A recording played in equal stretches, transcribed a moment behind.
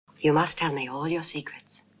You must tell me all your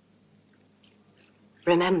secrets.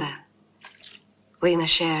 Remember, we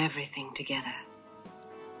must share everything together.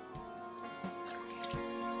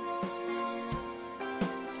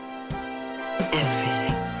 Everything.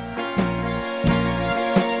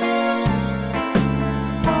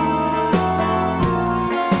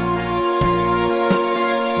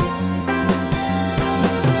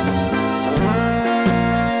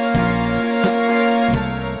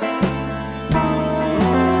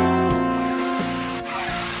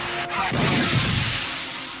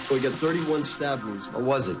 We got 31 stab wounds. What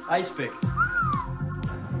was it? Ice pick.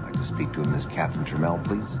 I'd like to speak to Miss Catherine Trammell,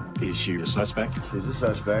 please. Is she a suspect? She's a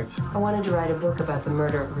suspect. I wanted to write a book about the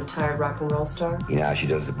murder of a retired rock and roll star. You know how she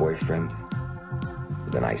does the boyfriend?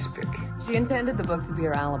 With an ice pick. She intended the book to be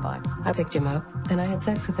her alibi. I picked him up, and I had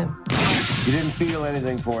sex with him. You didn't feel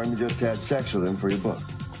anything for him, you just had sex with him for your book.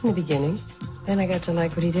 In the beginning. Then I got to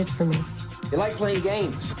like what he did for me. You like playing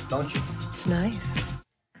games, don't you? It's nice.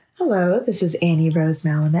 Hello, this is Annie Rose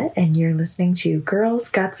Malamet, and you're listening to Girls,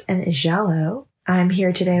 Guts, and Giallo. I'm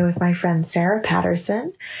here today with my friend Sarah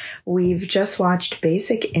Patterson. We've just watched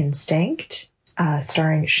Basic Instinct,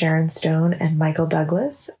 starring Sharon Stone and Michael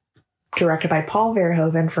Douglas, directed by Paul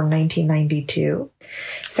Verhoeven from 1992.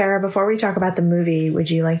 Sarah, before we talk about the movie,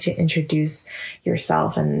 would you like to introduce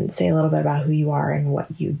yourself and say a little bit about who you are and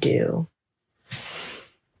what you do?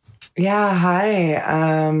 Yeah,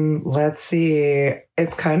 hi. Let's see.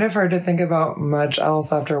 It's kind of hard to think about much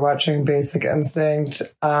else after watching Basic Instinct.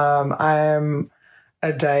 I'm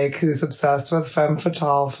a dyke who's obsessed with femme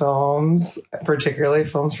fatale films, particularly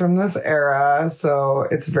films from this era. So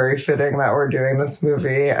it's very fitting that we're doing this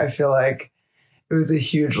movie. I feel like it was a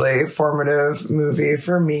hugely formative movie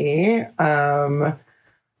for me. I'm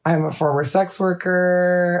a former sex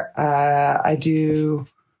worker. I do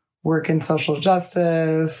work in social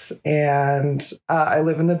justice, and I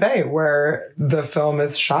live in the Bay where the film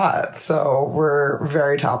is shot. So we're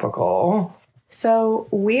very topical. So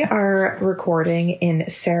we are recording in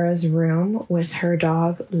Sarah's room with her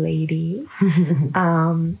dog, Lady.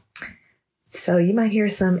 So you might hear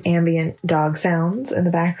some ambient dog sounds in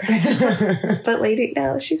the background. But Lady,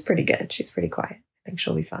 no, she's pretty good. She's pretty quiet. I think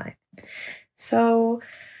she'll be fine. So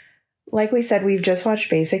like we said, we've just watched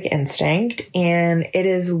Basic Instinct, and it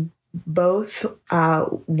is both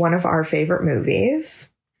one of our favorite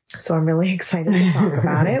movies. So I'm really excited to talk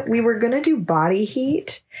about it. We were going to do Body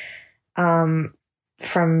Heat from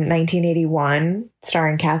 1981,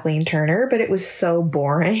 starring Kathleen Turner, but it was so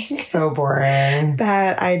boring. So boring.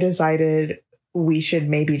 That I decided we should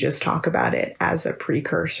maybe just talk about it as a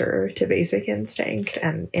precursor to Basic Instinct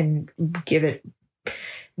and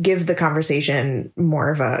give the conversation more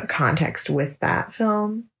of a context with that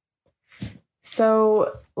film. So,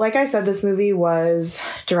 like I said, this movie was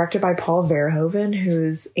directed by Paul Verhoeven,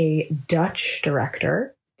 who's a Dutch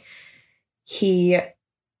director. He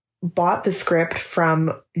bought the script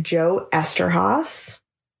from Joe Esterhaas,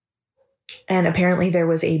 and apparently there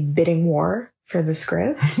was a bidding war for the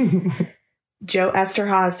script. Joe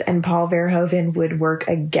Esterhaas and Paul Verhoeven would work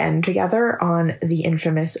again together on the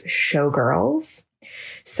infamous Showgirls.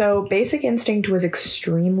 So Basic Instinct was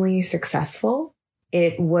extremely successful.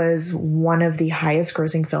 It was one of the highest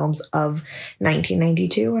grossing films of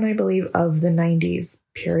 1992, and I believe of the 90s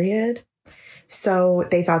period. So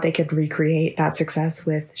they thought they could recreate that success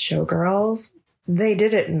with Showgirls. They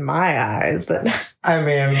did it in my eyes, but I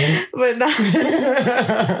mean, but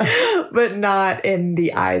not in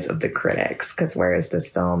the eyes of the critics. Because whereas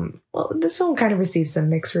this film kind of received some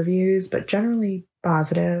mixed reviews, but generally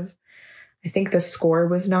positive. I think the score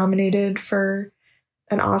was nominated for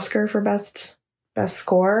an Oscar for best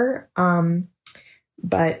score,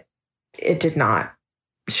 but it did not.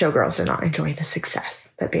 Showgirls did not enjoy the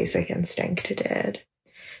success that Basic Instinct did.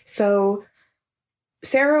 So,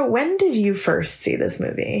 Sarah, when did you first see this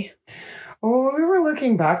movie? Well, when we were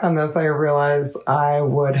looking back on this, I realized I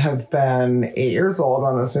would have been 8 years old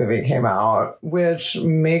when this movie came out, which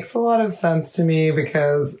makes a lot of sense to me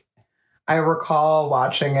because I recall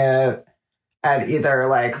watching it at either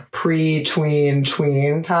like pre-tween,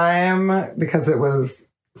 tween time, because it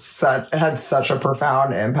had such a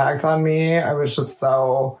profound impact on me. I was just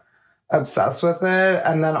so obsessed with it.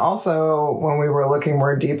 And then also when we were looking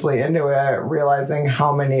more deeply into it, realizing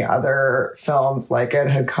how many other films like it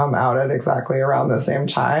had come out at exactly around the same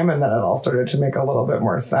time. And then it all started to make a little bit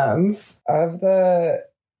more sense. Of the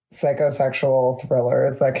psychosexual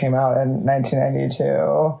thrillers that came out in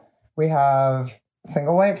 1992, we have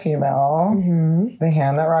Single White Female, The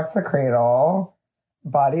Hand That Rocks the Cradle,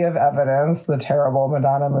 Body of Evidence, the terrible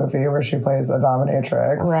Madonna movie where she plays a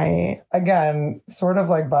dominatrix. Right. Again, sort of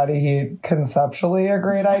like Body Heat, conceptually a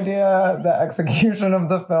great idea. The execution of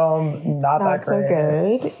the film, not that so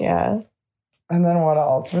great. good. Yeah. And then what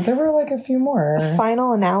else? But there were like a few more.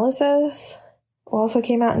 Final Analysis also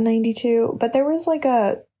came out in 92, but there was like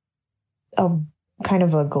a kind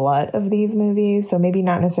of a glut of these movies. So maybe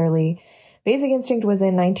not necessarily. Basic Instinct was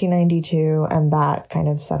in 1992, and that kind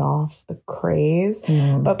of set off the craze.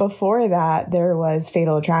 Mm-hmm. But before that, there was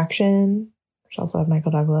Fatal Attraction, which also had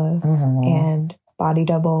Michael Douglas, and Body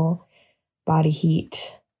Double, Body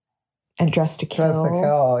Heat, and Dress to Kill. Dress to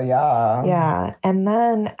Kill, yeah. Yeah. And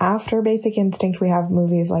then after Basic Instinct, we have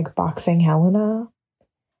movies like Boxing Helena.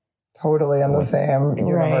 Totally in the same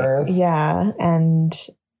universe. Right. Yeah. And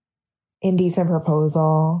Indecent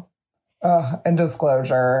Proposal. And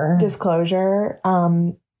Disclosure.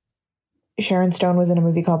 Sharon Stone was in a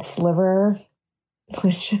movie called Sliver,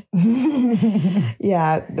 which,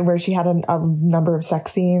 yeah, where she had a number of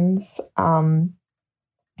sex scenes.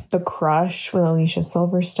 The Crush with Alicia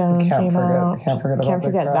Silverstone came out. Can't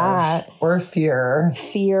forget that. Or Fear.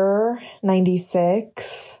 Fear,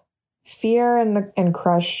 96. Fear and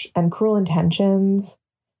Crush and Cruel Intentions,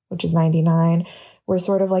 which is 99. Were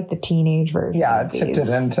sort of like the teenage version. Yeah, of tipped it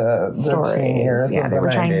into the teen years. Yeah, of they the were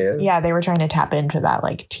 90s. they were trying to tap into that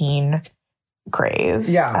like teen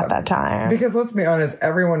craze at that time. Because let's be honest,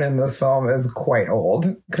 everyone in this film is quite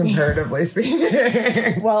old, comparatively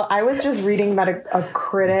speaking. Well, I was just reading that a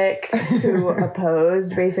critic who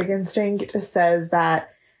opposed Basic Instinct says that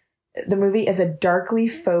the movie is a darkly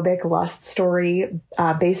phobic lust story.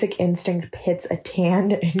 Basic Instinct pits a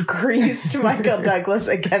tanned and greased Michael Douglas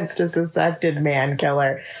against a suspected man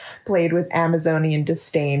killer, played with Amazonian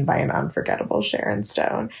disdain by an unforgettable Sharon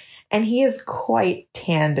Stone. And he is quite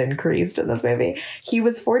tanned and creased in this movie. He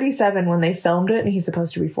was 47 when they filmed it, and he's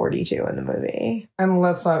supposed to be 42 in the movie. And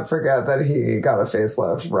let's not forget that he got a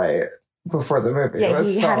facelift right before the movie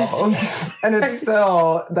was filmed. And it's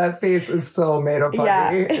still, that face is still made of putty.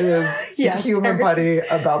 Yeah. It is human putty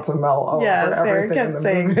about to melt over everything in the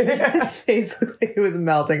movie. His face looked like it was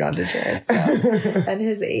melting onto Sharon Stone. And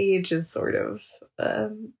his age is sort of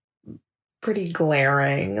pretty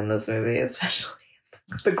glaring in this movie, especially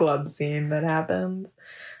the club scene that happens.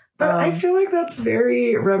 But I feel like that's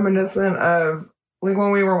very reminiscent of, like,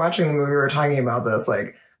 when we were watching the movie, we were talking about this,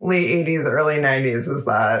 like, late 80s, early 90s is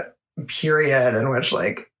that period in which,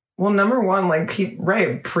 like, well, number one, like,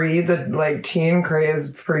 pre the, like, teen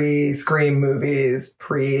craze, pre-Scream movies,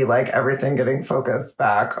 like, everything getting focused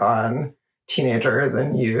back on teenagers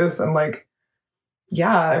and youth. And, like,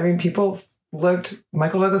 yeah, I mean,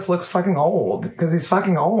 Michael Douglas looks fucking old because he's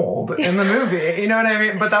fucking old in the movie. You know what I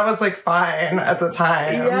mean? But that was, like, fine at the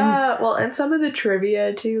time. Yeah, well, and some of the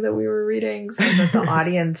trivia, too, that we were reading said that the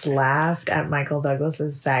audience laughed at Michael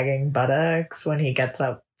Douglas's sagging buttocks when he gets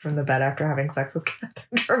up from the bed after having sex with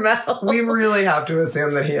Catherine Trammell. We really have to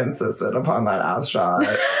assume that he insisted upon that ass shot.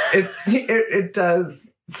 It does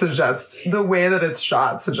suggest, the way that it's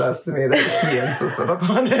shot suggests to me that he insisted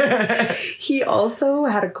upon it. He also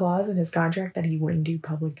had a clause in his contract that he wouldn't do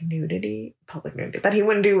public nudity, that he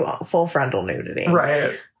wouldn't do full frontal nudity.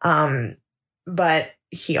 Right. But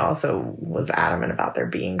he also was adamant about there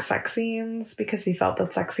being sex scenes because he felt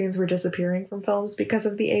that sex scenes were disappearing from films because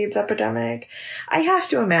of the AIDS epidemic. I have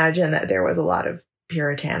to imagine that there was a lot of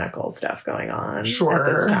puritanical stuff going on at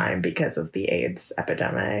this time because of the AIDS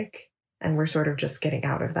epidemic. And we're sort of just getting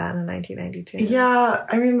out of that in 1992. Yeah,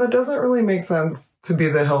 I mean, that doesn't really make sense to be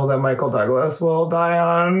the hill that Michael Douglas will die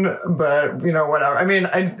on. But, you know, whatever. I mean,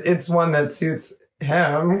 it's one that suits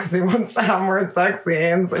him because he wants to have more sex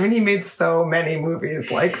scenes. I mean, he made so many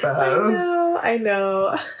movies like those. I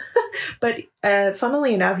know. But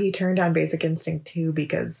funnily enough, he turned down Basic Instinct 2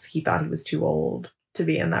 because he thought he was too old to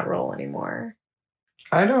be in that role anymore.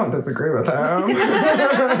 I don't disagree with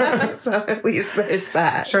him. So at least there's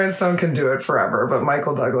that. Sharon Stone can do it forever, but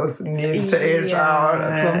Michael Douglas needs to age out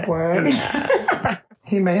at some point. Yeah.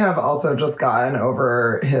 He may have also just gotten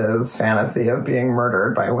over his fantasy of being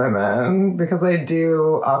murdered by women, because I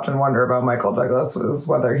do often wonder about Michael Douglas was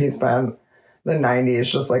whether he spent the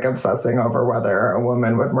 90s just like obsessing over whether a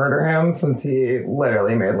woman would murder him, since he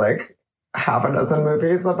literally made like half a dozen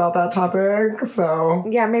movies about that topic. So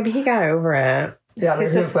yeah, maybe he got over it. Yeah,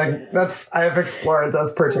 maybe it's like, I've explored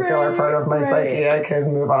this particular part of my psyche. I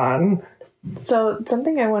can move on. So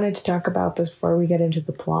something I wanted to talk about before we get into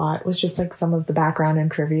the plot was just like some of the background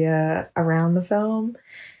and trivia around the film.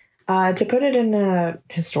 To put it in a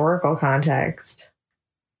historical context,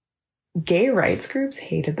 gay rights groups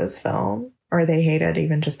hated this film, or they hated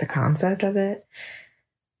even just the concept of it.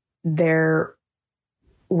 There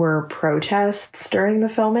were protests during the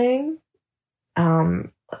filming.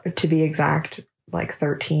 To be exact, like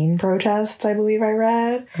 13 protests, I believe I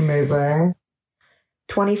read. Amazing.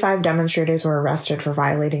 25 demonstrators were arrested for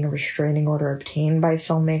violating a restraining order obtained by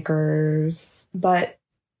filmmakers. But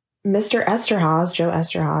Mr. Esterhazy, Joe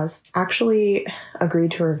Esterhazy, actually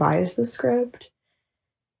agreed to revise the script.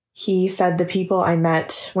 He said the people I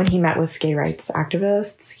met, when he met with gay rights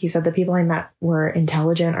activists, he said the people I met were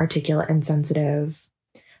intelligent, articulate, and sensitive.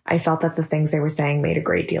 I felt that the things they were saying made a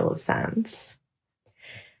great deal of sense.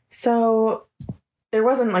 So there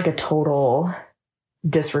wasn't like a total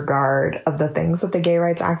disregard of the things that the gay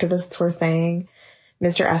rights activists were saying.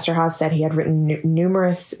 Mr. Esterhazy said he had rewritten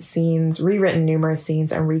numerous scenes,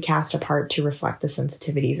 and recast a part to reflect the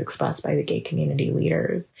sensitivities expressed by the gay community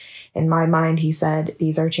leaders. In my mind, he said,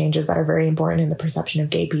 these are changes that are very important in the perception of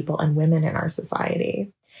gay people and women in our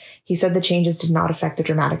society. He said the changes did not affect the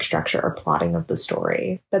dramatic structure or plotting of the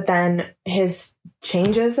story. But then his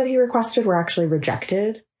changes that he requested were actually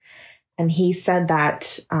rejected. And he said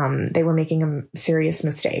that they were making a serious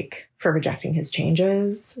mistake for rejecting his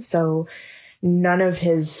changes. So none of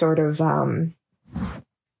his sort of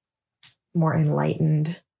more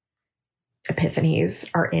enlightened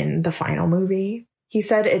epiphanies are in the final movie. He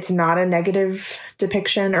said it's not a negative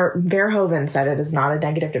depiction, or Verhoeven said it is not a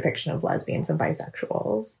negative depiction of lesbians and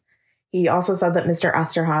bisexuals. He also said that Mr.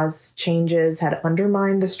 Esterhazy's changes had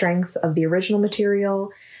undermined the strength of the original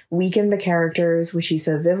material, weakened the characters, which he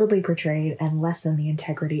so vividly portrayed, and lessened the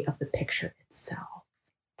integrity of the picture itself.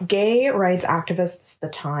 Gay rights activists at the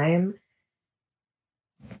time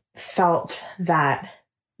felt that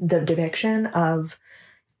the depiction of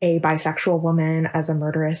a bisexual woman as a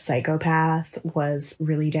murderous psychopath was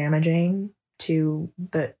really damaging to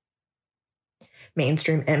the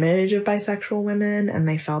mainstream image of bisexual women, and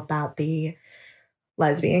they felt that the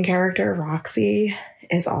lesbian character, Roxy,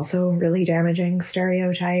 is also a really damaging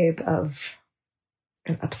stereotype of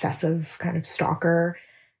an obsessive kind of stalker.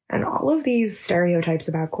 And all of these stereotypes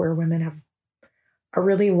about queer women have a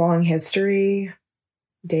really long history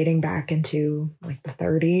dating back into like the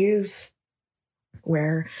 30s,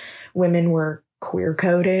 where women were queer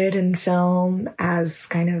coded in film as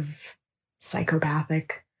kind of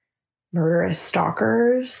psychopathic, murderous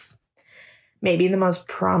stalkers. Maybe the most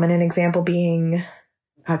prominent example being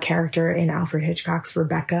a character in Alfred Hitchcock's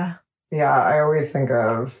Rebecca. Yeah, I always think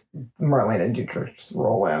of Marlene Dietrich's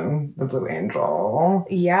role in The Blue Angel.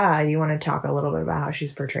 Yeah, you want to talk a little bit about how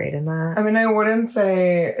she's portrayed in that? I mean, I wouldn't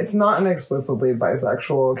say it's not an explicitly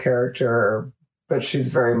bisexual character, but she's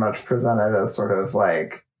very much presented as sort of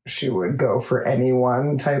like she would go for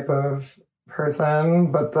anyone type of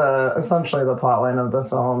person. But essentially the plotline of the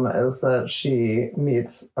film is that she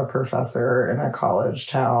meets a professor in a college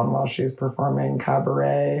town while she's performing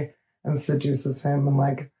cabaret and seduces him and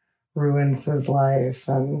like ruins his life.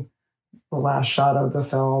 And the last shot of the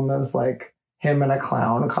film is like him in a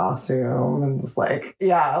clown costume, and it's like,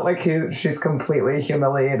 yeah, like she's completely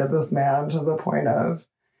humiliated this man to the point of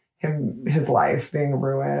his life being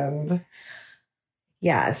ruined.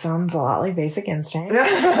 Yeah, it sounds a lot like Basic Instinct.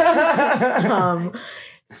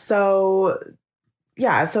 So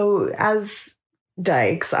as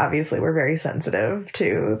dykes, obviously we're very sensitive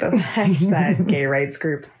to the fact that gay rights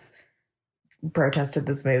groups protested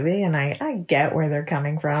this movie, and I get where they're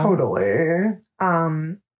coming from. Totally.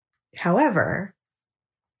 However,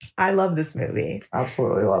 I love this movie.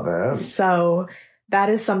 Absolutely love it. So that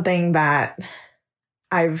is something that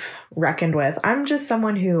I've reckoned with. I'm just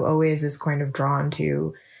someone who always is kind of drawn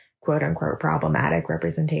to quote unquote problematic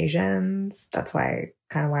representations. That's why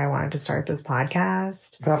I wanted to start this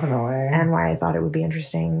podcast. Definitely. And why I thought it would be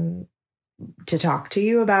interesting to talk to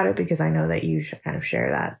you about it, because I know that you kind of share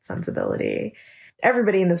that sensibility.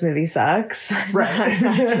 Everybody in this movie sucks. Right.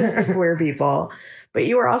 not just the queer people. But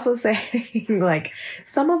you were also saying, like,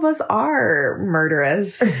 some of us are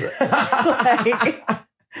murderous, like,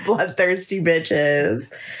 bloodthirsty bitches.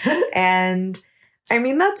 And I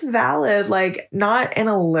mean, that's valid, like, not in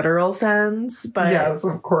a literal sense, but yes,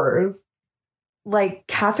 of course. Like,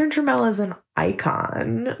 Catherine Trammell is an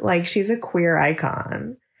icon. Like, she's a queer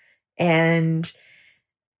icon. And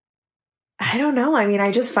I don't know. I mean,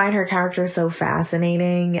 I just find her character so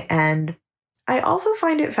fascinating. And I also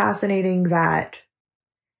find it fascinating that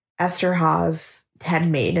Esterhazy had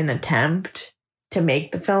made an attempt to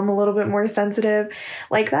make the film a little bit more sensitive.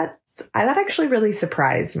 Like, that actually really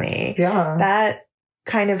surprised me. Yeah. That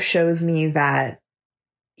kind of shows me that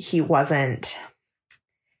he wasn't...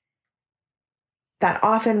 That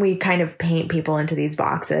often we kind of paint people into these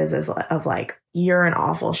boxes of like, you're an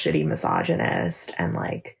awful, shitty misogynist, and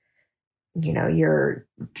like, you know, you're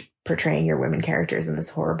portraying your women characters in this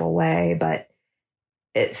horrible way, but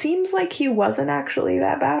it seems like he wasn't actually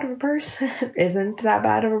that bad of a person. Isn't that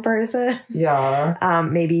bad of a person. Yeah.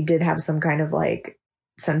 Maybe did have some kind of like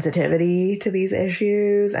sensitivity to these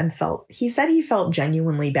issues and he said he felt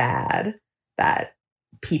genuinely bad that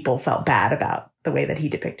people felt bad about the way that he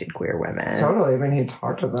depicted queer women. Totally. I mean, he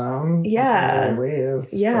talked to them. Yeah. At the very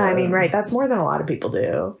least, yeah. but... I mean, right. That's more than a lot of people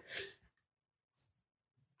do.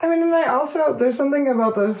 I mean, and there's something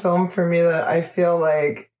about the film for me that I feel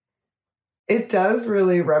like it does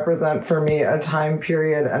really represent for me a time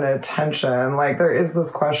period and a tension. Like, there is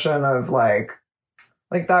this question of like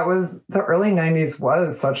that was the early 90s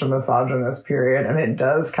was such a misogynist period, and it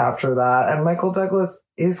does capture that. And Michael Douglas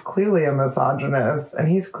is clearly a misogynist, and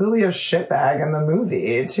he's clearly a shitbag in the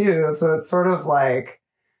movie too. So it's sort of like,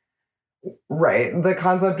 right, the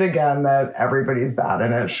concept again that everybody's bad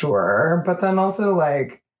in it, sure. But then also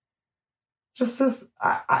like, just this,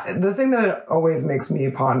 the thing that it always makes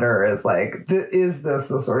me ponder is like, is this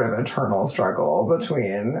the sort of eternal struggle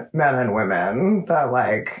between men and women that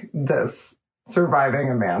like this surviving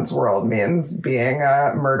a man's world means being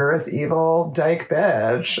a murderous, evil dyke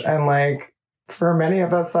bitch? And like, for many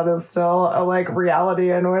of us, that is still a like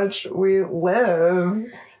reality in which we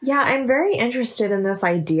live. Yeah, I'm very interested in this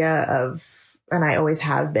idea of, and I always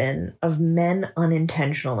have been, of men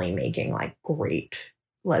unintentionally making like great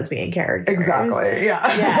lesbian characters. Exactly. Yeah.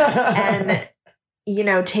 Yeah.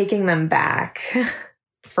 And, taking them back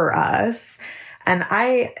for us. And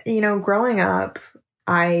I, growing up,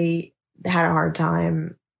 I had a hard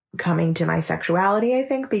time coming to my sexuality, I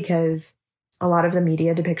think, because a lot of the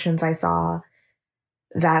media depictions I saw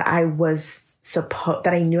that I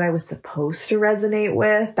knew I was supposed to resonate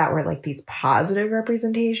with, that were like these positive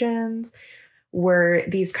representations, were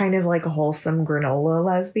these kind of like wholesome granola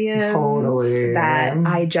lesbians. Totally. That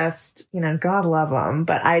I just, God love them,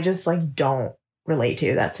 but I just like don't relate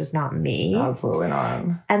to. That's just not me. Absolutely not.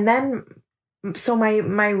 And then, so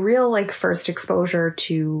my real like first exposure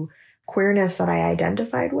to queerness that I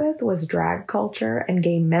identified with was drag culture and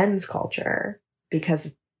gay men's culture,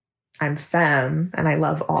 because I'm femme and I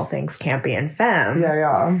love all things campy and femme.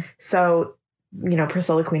 Yeah. So,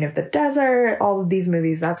 Priscilla, Queen of the Desert, all of these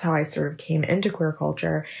movies, that's how I sort of came into queer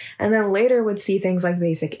culture. And then later would see things like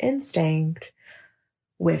Basic Instinct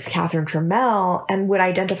with Catherine Trammell and would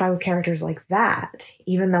identify with characters like that,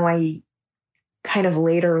 even though I kind of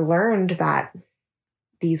later learned that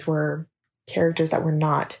these were characters that were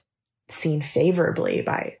not seen favorably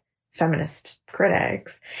by feminist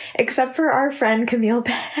critics, except for our friend Camille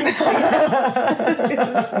Paglia.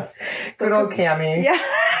 Good old Cammy.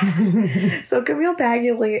 Yeah. So Camille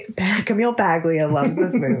Paglia loves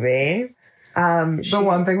this movie. The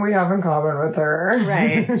one thing we have in common with her.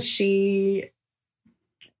 Right. She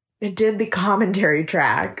did the commentary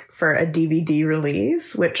track for a DVD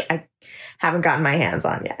release, which I haven't gotten my hands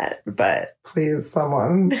on yet, but please,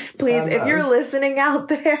 someone. Please, if you're listening out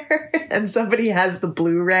there and somebody has the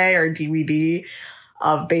Blu-ray or DVD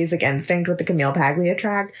of Basic Instinct with the Camille Paglia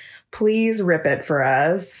track, please rip it for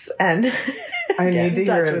us. And I need to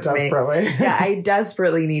hear it desperately. Yeah, I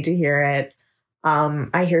desperately need to hear it.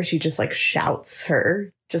 I hear she just like shouts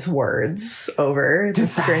her just words over the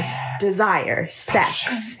screen. Desire,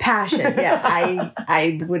 sex, passion. Yeah,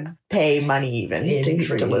 I would pay money even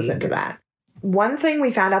to listen to that. One thing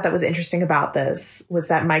we found out that was interesting about this was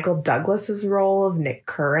that Michael Douglas's role of Nick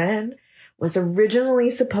Curran was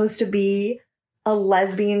originally supposed to be a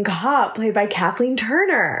lesbian cop played by Kathleen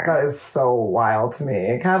Turner. That is so wild to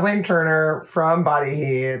me. Kathleen Turner from Body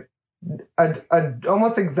Heat,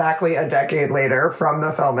 almost exactly a decade later from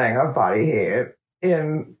the filming of Body Heat,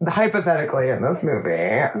 hypothetically in this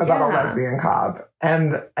movie about a lesbian cop.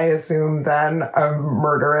 And I assume then a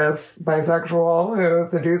murderous bisexual who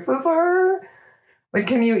seduces her. Like,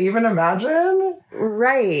 can you even imagine?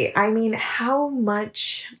 Right. I mean,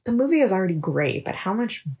 the movie is already great, but how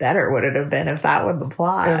much better would it have been if that were the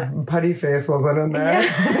plot? If Putty Face wasn't in there.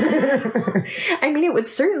 Yeah. I mean, it would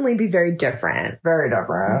certainly be very different. Very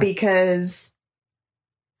different. Because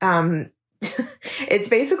it's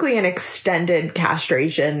basically an extended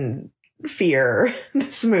castration fear,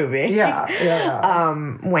 this movie. Yeah.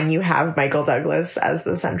 When you have Michael Douglas as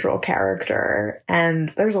the central character.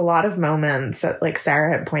 And there's a lot of moments that, like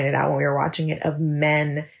Sarah had pointed out when we were watching it, of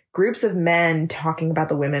groups of men talking about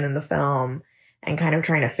the women in the film and kind of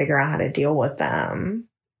trying to figure out how to deal with them.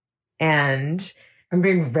 And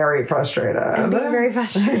being very frustrated.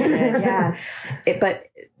 Yeah. But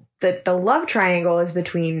the love triangle is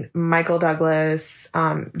between Michael Douglas,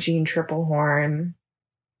 Jean Triplehorn,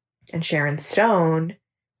 and Sharon Stone.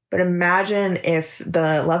 But imagine if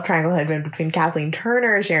the love triangle had been between Kathleen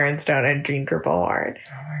Turner, Sharon Stone, and Jean Tripplehorn.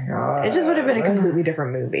 Oh my God. It just would have been a completely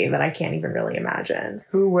different movie that I can't even really imagine.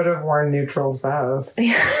 Who would have worn neutral's best?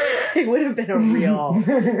 It would have been a real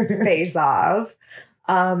face-off.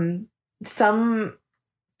 Some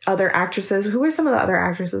other actresses. Who were some of the other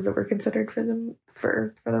actresses that were considered for the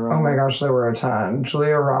role? Oh my gosh, there were a ton.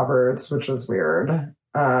 Julia Roberts, which is weird.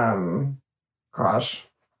 Gosh,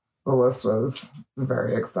 the list was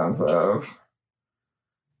very extensive.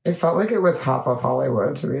 It felt like it was half of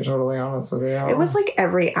Hollywood, to be totally honest with you. It was like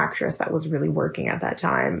every actress that was really working at that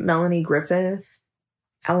time. Melanie Griffith,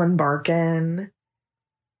 Ellen Barkin,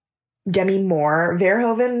 Demi Moore.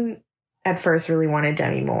 Verhoeven at first really wanted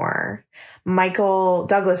Demi Moore. Michael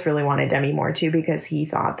Douglas really wanted Demi Moore too, because he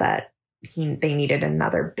thought that they needed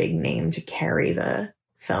another big name to carry the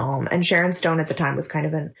film. And Sharon Stone at the time was kind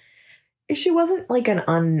of she wasn't like an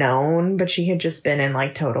unknown, but she had just been in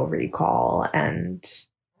like Total Recall and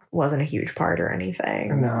wasn't a huge part or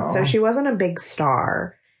anything. No. So she wasn't a big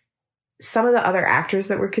star. Some of the other actors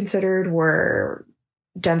that were considered were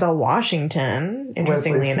Denzel Washington,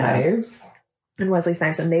 interestingly enough, and Wesley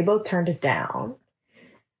Snipes, and they both turned it down.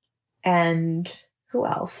 And who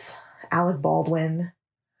else? Alec Baldwin.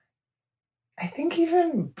 I think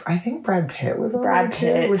Brad Pitt was on Brad there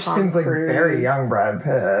Pitt, too, which Tom seems like Cruise. very young Brad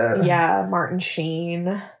Pitt. Yeah, Martin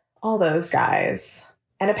Sheen, all those guys.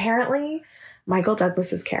 And apparently, Michael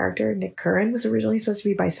Douglas's character, Nick Curran, was originally supposed to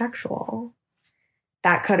be bisexual.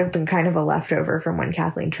 That could have been kind of a leftover from when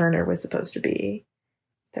Kathleen Turner was supposed to be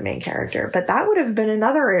the main character. But that would have been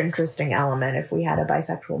another interesting element if we had a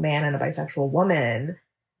bisexual man and a bisexual woman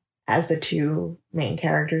as the two main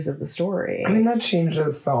characters of the story. I mean, that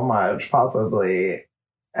changes so much, possibly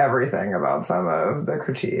everything about some of the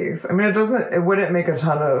critiques. I mean, it wouldn't make a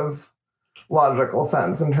ton of logical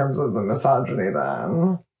sense in terms of the misogyny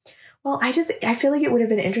then. Well, I feel like it would have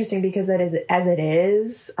been interesting because as it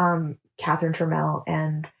is, Catherine Trammell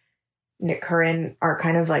and Nick Curran are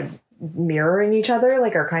kind of like mirroring each other,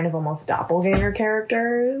 like are kind of almost doppelganger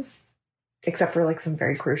characters, except for like some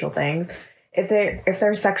very crucial things. If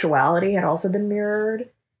their sexuality had also been mirrored,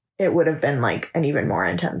 it would have been like an even more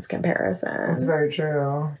intense comparison. That's very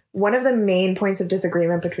true. One of the main points of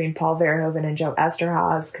disagreement between Paul Verhoeven and Joe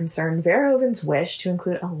Esterhazy concerned Verhoeven's wish to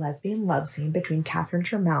include a lesbian love scene between Catherine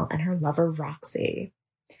Trammell and her lover Roxy,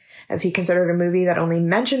 as he considered a movie that only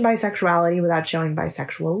mentioned bisexuality without showing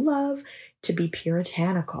bisexual love to be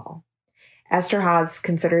puritanical. Esterhazy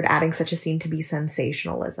considered adding such a scene to be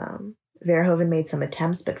sensationalism. Verhoeven made some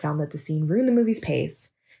attempts but found that the scene ruined the movie's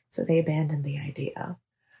pace, so they abandoned the idea.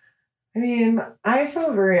 I mean, I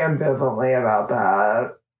feel very ambivalently about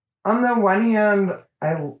that. On the one hand,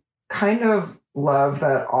 I kind of love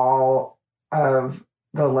that all of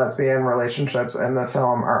the lesbian relationships in the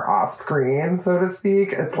film are off screen, so to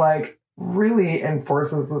speak. It's like really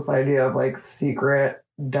enforces this idea of like secret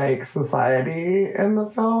dyke society in the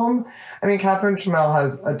film. I mean, Catherine Trammell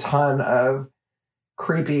has a ton of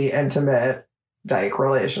creepy, intimate dyke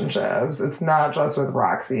relationships. It's not just with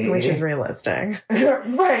Roxy. Which is realistic.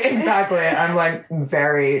 Right, exactly. I'm like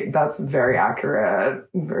that's very accurate,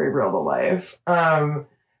 very real to life. So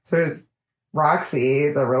there's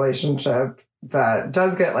Roxy, the relationship that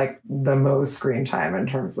does get like the most screen time in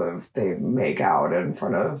terms of they make out in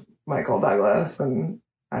front of Michael Douglas. And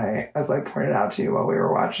as I pointed out to you while we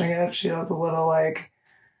were watching it, she does a little like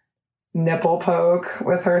nipple poke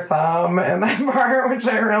with her thumb in that part, which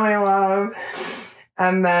I really love.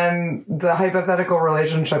 And then the hypothetical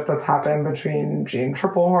relationship that's happened between Jean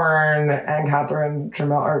Tripplehorn and Catherine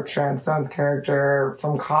Trammell, or Sharon Stone's character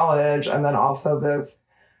from college, and then also this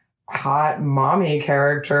hot mommy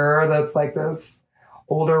character that's like this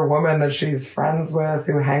older woman that she's friends with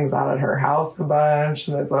who hangs out at her house a bunch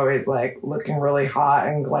and is always like looking really hot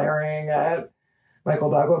and glaring at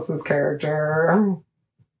Michael Douglas's character.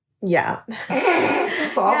 Yeah.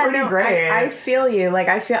 It's all pretty great. I feel you. Like,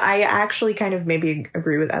 I actually kind of maybe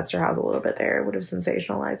agree with Esterhazy a little bit there. It would have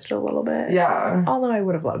sensationalized it a little bit. Yeah. Although I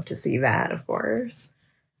would have loved to see that, of course.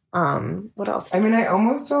 What else? I mean, I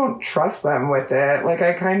almost don't trust them with it. Like,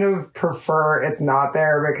 I kind of prefer it's not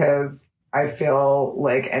there because I feel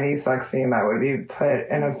like any sex scene that would be put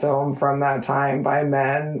in a film from that time by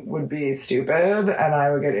men would be stupid and I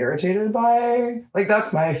would get irritated by. Like,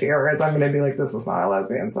 that's my fear, is I'm going to be like, this is not a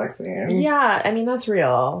lesbian sex scene. Yeah, I mean, that's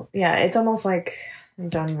real. Yeah, it's almost like,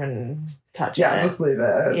 don't even touch it. Yeah, just leave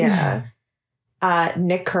it. Yeah.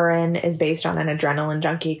 Nick Curran is based on an adrenaline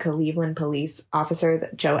junkie Cleveland police officer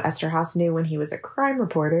that Joe Esterhazy knew when he was a crime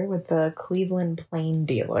reporter with the Cleveland Plain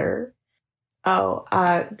Dealer.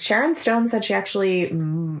 Sharon Stone said she actually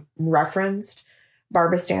referenced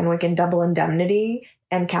Barbara Stanwyck in Double Indemnity,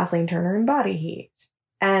 and Kathleen Turner in Body Heat.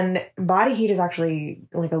 And Body Heat is actually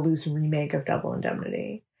like a loose remake of Double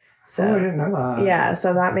Indemnity. So I didn't know that. Yeah,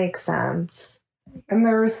 so that makes sense. And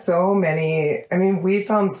there are so many, I mean, we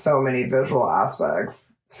found so many visual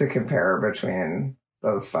aspects to compare between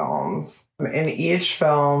those films. In each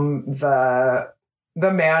film, the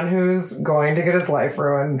man who's going to get his life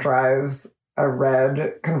ruined drives a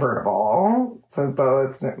red convertible. So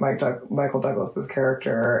both Michael Douglas's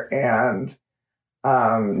character and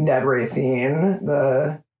Ned Racine,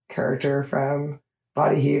 the character from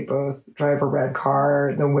Body Heat, both drive a red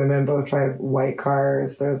car. The women both drive white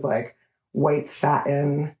cars. There's like white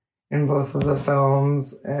satin in both of the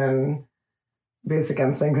films. And Basic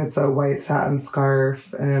Instinct, it's a white satin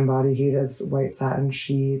scarf. And in Body Heat, it's white satin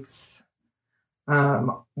sheets.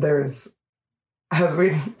 There's, as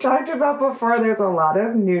we talked about before, there's a lot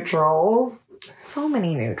of neutrals. So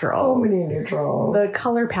many neutrals. The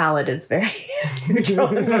color palette is very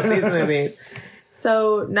neutral in these movies.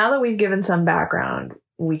 So now that we've given some background,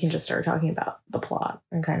 we can just start talking about the plot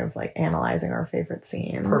and kind of like analyzing our favorite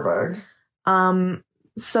scenes. Perfect.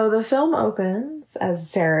 So the film opens, as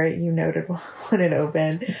Sarah, you noted when it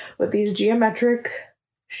opened, with these geometric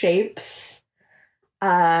shapes.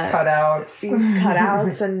 Cutouts. These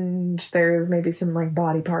cutouts, and there's maybe some like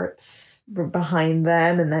body parts behind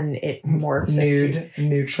them, and then it morphs into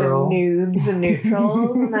neutral. nudes and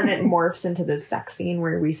neutrals, and then it morphs into this sex scene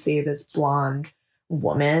where we see this blonde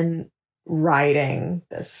woman riding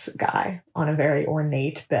this guy on a very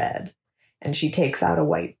ornate bed, and she takes out a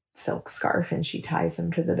white silk scarf and she ties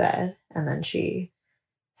him to the bed, and then she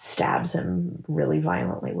stabs him really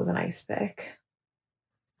violently with an ice pick.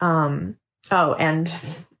 Oh, and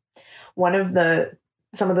some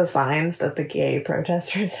of the signs that the gay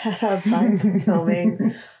protesters had outside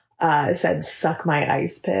filming said, "Suck my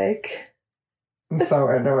ice pick." I'm so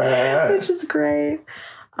into it. Which is great.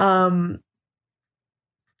 Oh,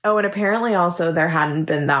 and apparently also there hadn't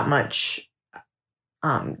been that much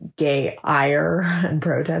gay ire and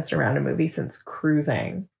protest around a movie since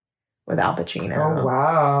Cruising with Al Pacino. Oh,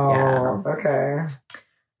 wow. Yeah. Okay.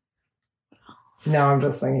 Now I'm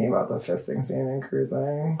just thinking about the fisting scene in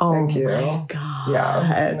Cruising. Oh, Thank you. my God.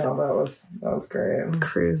 Yeah. No, that was great.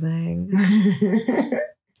 Cruising.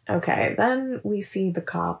 Okay, then we see the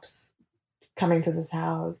cops coming to this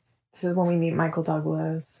house. This is when we meet Michael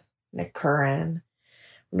Douglas, Nick Curran.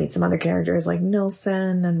 We meet some other characters like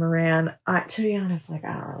Nilsson and Moran. To be honest, like,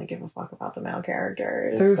 I don't really give a fuck about the male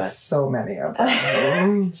characters. There's so many of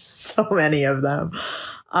them. So many of them.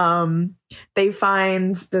 They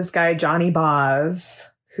find this guy, Johnny Boz,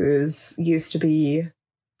 who's used to be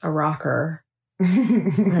a rocker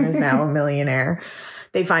and is now a millionaire.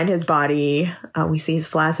 They find his body. We see his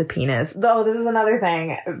flaccid penis. Though, this is another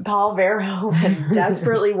thing. Paul Verhoeven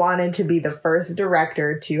desperately wanted to be the first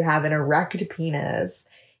director to have an erect penis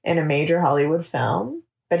in a major Hollywood film,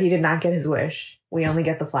 but he did not get his wish. We only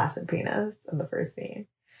get the flaccid penis in the first scene.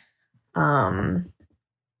 I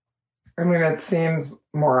mean, it seems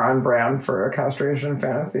more on brand for a castration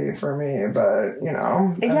fantasy for me, but, you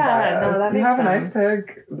know. Yeah, no, that makes sense. You have an ice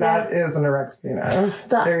pick, that is an erect penis.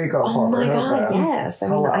 There you go. Oh my God, yes. I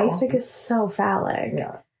mean, the ice pick is so phallic.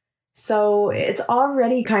 Yeah. So it's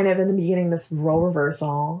already kind of in the beginning this role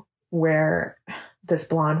reversal where this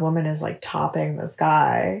blonde woman is like topping this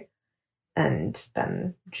guy and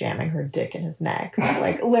then jamming her dick in his neck,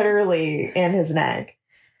 like literally in his neck.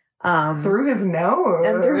 Through his nose.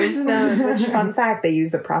 And through his nose, which, fun fact, they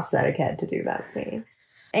used a prosthetic head to do that scene.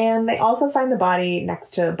 And they also find the body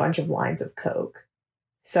next to a bunch of lines of coke.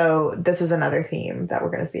 So this is another theme that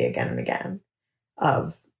we're going to see again and again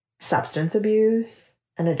of substance abuse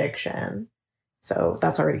and addiction. So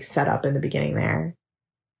that's already set up in the beginning there.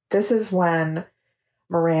 This is when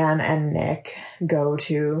Moran and Nick go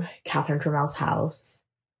to Catherine Trammell's house.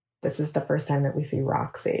 This is the first time that we see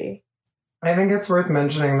Roxy. I think it's worth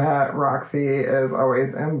mentioning that Roxy is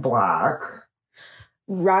always in black.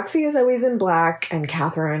 Roxy is always in black and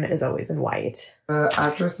Catherine is always in white. The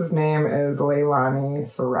actress's name is Leilani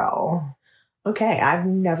Sorrell. Okay, I've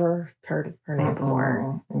never heard of her name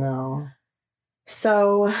before. No.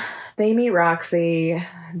 So they meet Roxy.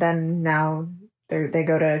 Then now they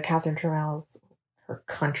go to Catherine Trammell's, her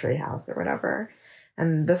country house or whatever.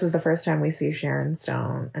 And this is the first time we see Sharon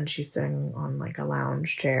Stone, and she's sitting on like a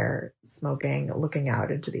lounge chair, smoking, looking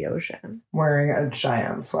out into the ocean. Wearing a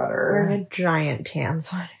giant sweater. Wearing a giant tan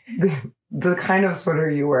sweater. The kind of sweater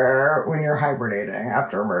you wear when you're hibernating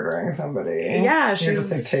after murdering somebody. Yeah, you're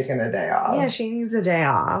just like taking a day off. Yeah, she needs a day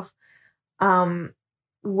off.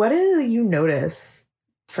 What do you notice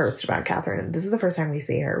first about Catherine. This is the first time we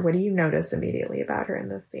see her. What do you notice immediately about her in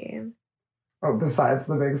this scene? Oh, besides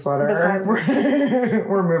the big sweater. Besides-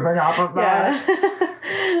 We're moving off of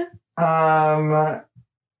that. Yeah.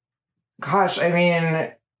 Gosh, I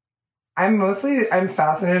mean, I'm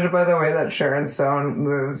fascinated by the way that Sharon Stone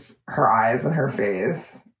moves her eyes and her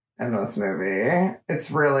face in this movie.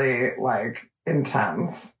 It's really like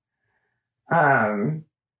intense. And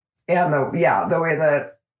the way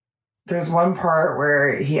that there's one part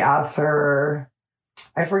where he asks her,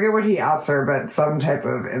 I forget what he asks her, but some type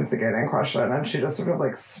of instigating question, and she just sort of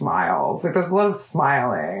like smiles. Like there's a lot of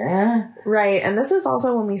smiling. Right. And this is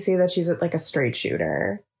also when we see that she's like a straight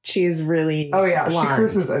shooter. She's really blunt. She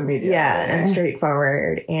curses immediately. Yeah, and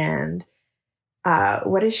straightforward. And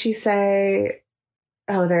what does she say?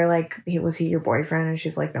 Oh, they're like, was he your boyfriend? And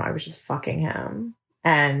she's like, no, I was just fucking him.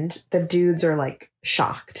 And the dudes are like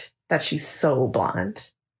shocked that she's so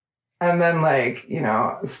blunt. And then, like, you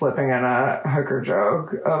know, slipping in a hooker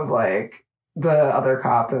joke of, like, the other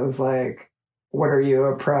cop is like, what are you,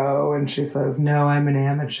 a pro? And she says, no, I'm an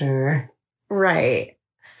amateur. Right.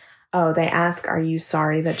 Oh, they ask, are you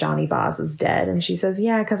sorry that Johnny Boz is dead? And she says,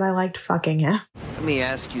 yeah, because I liked fucking him. Let me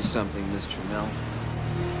ask you something, Miss Trammell.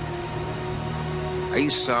 Are you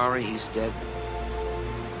sorry he's dead?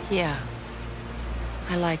 Yeah.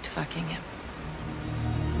 I liked fucking him.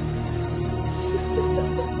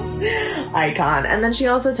 Icon. And then she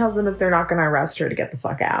also tells them if they're not going to arrest her to get the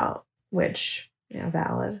fuck out, which,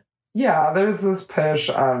 valid. Yeah, there's this push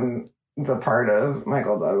on the part of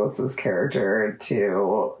Michael Douglas's character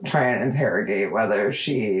to try and interrogate whether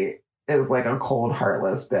she is like a cold,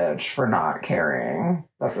 heartless bitch for not caring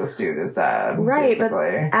that this dude is dead. Right,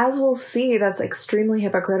 basically. but as we'll see, that's extremely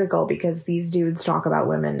hypocritical because these dudes talk about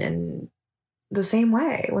women in the same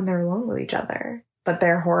way when they're alone with each other. But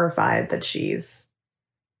they're horrified that she's,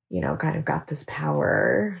 kind of got this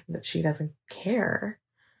power that she doesn't care.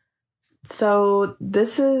 So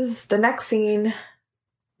this is the next scene.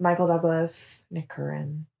 Michael Douglas, Nick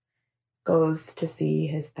Curran, goes to see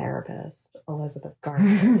his therapist, Elizabeth Garner,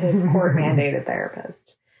 his court-mandated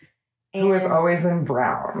therapist. Who is always in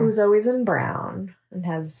brown. Who's always in brown and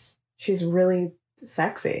she's really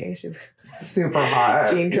sexy. She's super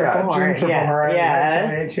hot. Jean Triplehorn. Yeah.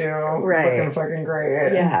 22. Right. Looking fucking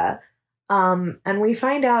great. Yeah. And we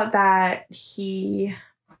find out that he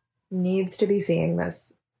needs to be seeing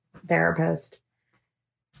this therapist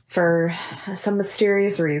for some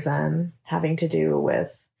mysterious reason having to do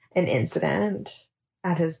with an incident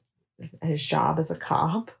at his job as a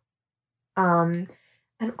cop. And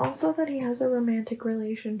also that he has a romantic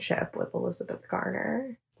relationship with Elizabeth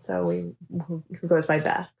Garner. So who goes by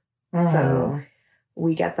Beth. Mm-hmm. So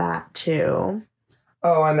we get that too.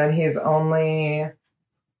 Oh, and then he's only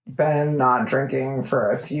been not drinking for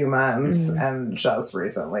a few months and just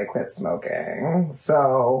recently quit smoking.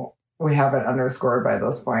 So we have it underscored by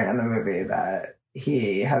this point in the movie that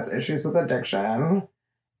he has issues with addiction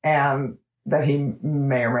and that he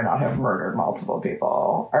may or may not have murdered multiple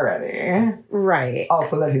people already. Right.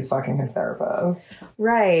 Also that he's fucking his therapist.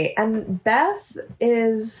 Right. And Beth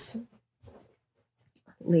is...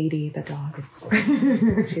 Lady, the dog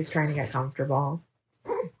is... she's trying to get comfortable.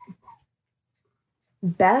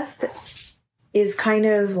 Beth is kind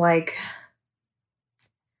of like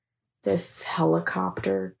this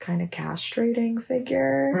helicopter kind of castrating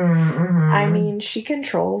figure. Mm-hmm. I mean, she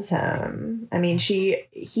controls him. I mean,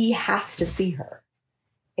 he has to see her.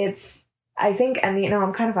 I think, and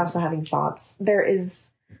I'm kind of also having thoughts. There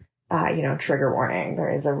is, trigger warning.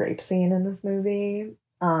 There is a rape scene in this movie.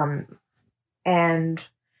 And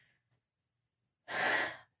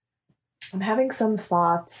I'm having some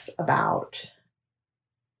thoughts about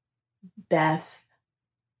Beth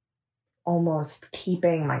almost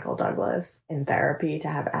keeping Michael Douglas in therapy to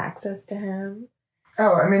have access to him.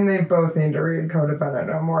 Oh, I mean, they both need to read Codependent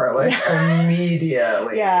no more, like,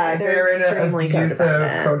 immediately. Yeah, they're in an extremely abusive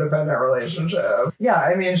codependent relationship. Yeah,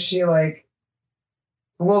 I mean, she, like,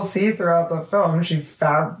 we'll see throughout the film,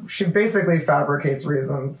 she basically fabricates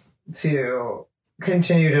reasons to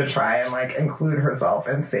continue to try and, like, include herself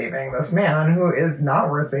in saving this man who is not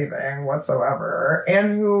worth saving whatsoever,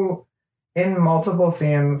 and who, in multiple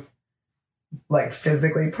scenes, like,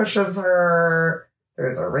 physically pushes her.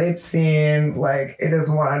 There's a rape scene. Like, it is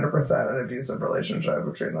 100% an abusive relationship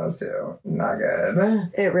between those two. Not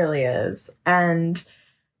good. It really is. And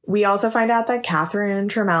we also find out that Catherine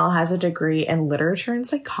Trammell has a degree in literature and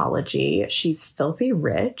psychology. She's filthy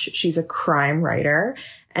rich. She's a crime writer.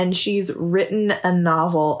 And she's written a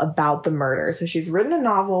novel about the murder. So she's written a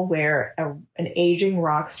novel where an aging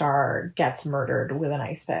rock star gets murdered with an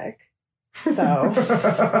ice pick. So,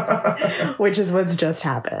 which is what's just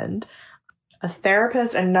happened. A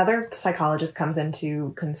therapist, another psychologist comes in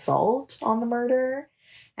to consult on the murder.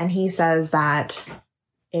 And he says that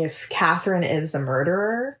if Catherine is the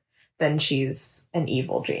murderer, then she's an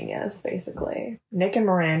evil genius, basically. Nick and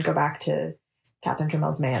Moran go back to Catherine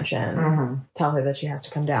Tramel's mansion, tell her that she has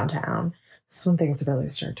to come downtown. This is when things really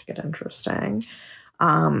start to get interesting.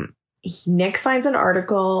 Nick finds an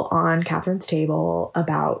article on Catherine's table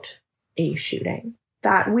about a shooting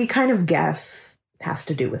that we kind of guess has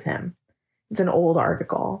to do with him. It's an old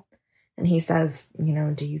article. And he says, you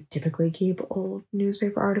know, do you typically keep old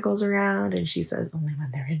newspaper articles around? And she says, only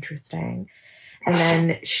when they're interesting. And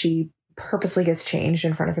then she purposely gets changed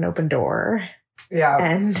in front of an open door. Yeah.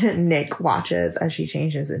 And Nick watches as she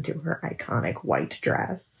changes into her iconic white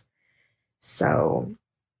dress. So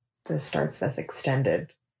this starts this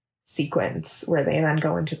extended sequence where they then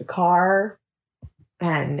go into the car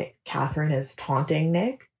and Catherine is taunting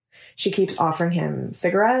Nick. She keeps offering him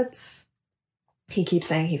cigarettes. He keeps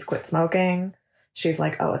saying he's quit smoking. She's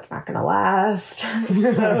like, oh, it's not going to last.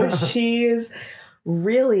 So she's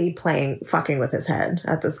really fucking with his head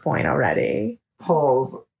at this point already.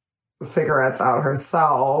 Pulls cigarettes out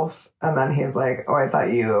herself. And then he's like, oh, I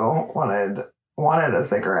thought you wanted a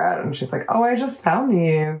cigarette. And she's like, oh, I just found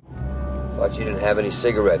these. Thought you didn't have any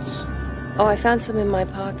cigarettes. Oh, I found some in my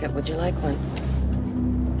pocket. Would you like one?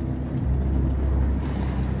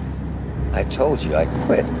 I told you I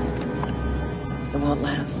quit. It won't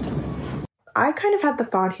last. I kind of had the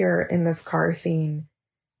thought here in this car scene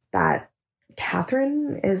that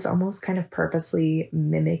Catherine is almost kind of purposely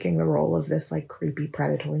mimicking the role of this like creepy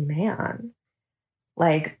predatory man.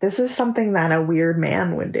 Like this is something that a weird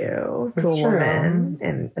man would do to a woman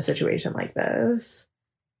in a situation like this.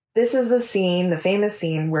 This is the scene, the famous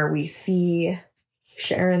scene where we see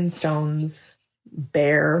Sharon Stone's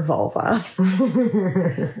bare vulva.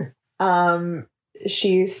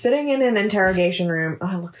 She's sitting in an interrogation room.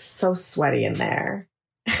 Oh, it looks so sweaty in there.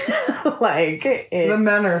 The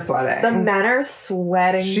men are sweating. The men are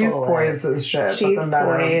sweating. She's poised as shit. She's but the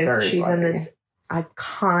men poised. Are very She's sweaty. in this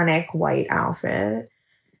iconic white outfit,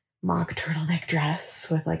 mock turtleneck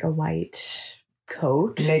dress with like a white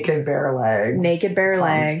coat, naked bare legs,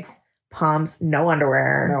 legs, pumps, no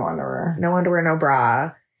underwear, no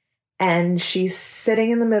bra. And she's sitting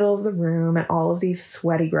in the middle of the room, and all of these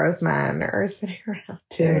sweaty, gross men are sitting around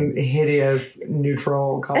in hideous,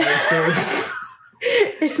 neutral colored suits,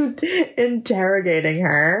 interrogating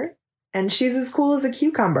her. And she's as cool as a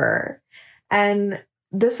cucumber. And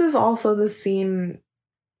this is also the scene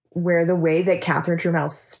where the way that Catherine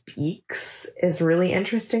Tramell speaks is really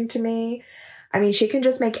interesting to me. I mean, she can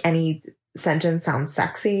just make any sentence sound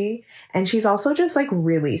sexy. And she's also just like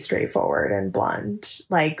really straightforward and blunt.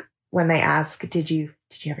 Like, when they ask, did you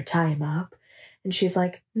ever tie him up? And she's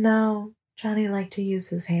like, no, Johnny liked to use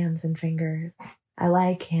his hands and fingers. I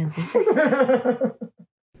like hands and fingers.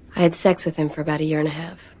 I had sex with him for about 1.5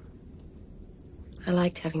 years. I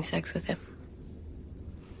liked having sex with him.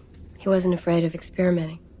 He wasn't afraid of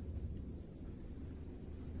experimenting.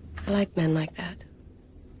 I like men like that.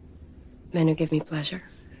 Men who give me pleasure.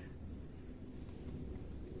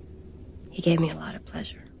 He gave me a lot of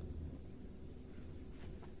pleasure.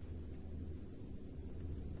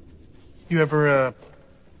 You ever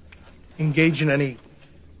engage in any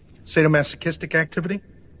sadomasochistic activity?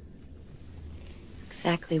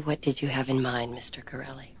 Exactly what did you have in mind, Mr.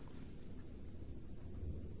 Corelli?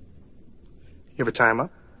 You ever tie him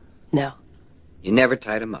up? No. You never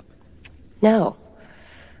tied him up? No.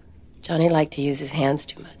 Johnny liked to use his hands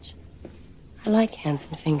too much. I like hands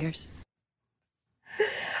and fingers.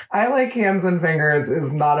 I like hands and fingers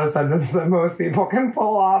is not a sentence that most people can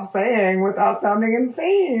pull off saying without sounding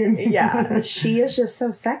insane. Yeah, she is just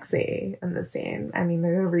so sexy in the scene. I mean,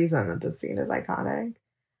 there's a reason that this scene is iconic.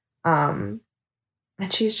 And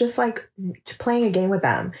she's just like playing a game with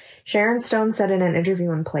them. Sharon Stone said in an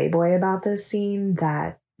interview in Playboy about this scene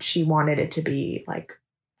that she wanted it to be like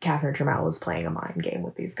Catherine Tramell was playing a mind game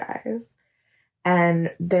with these guys.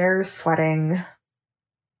 And they're sweating.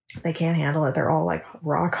 They can't handle it. They're all like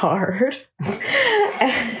rock hard.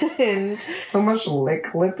 And so much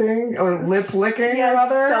lipping or lip licking,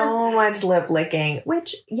 rather. So much lip licking,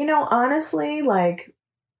 which, you know, honestly, like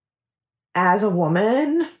as a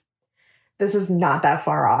woman, this is not that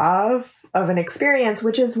far off of an experience,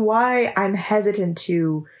 which is why I'm hesitant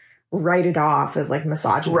to write it off as like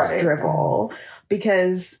misogynist drivel,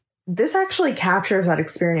 because this actually captures that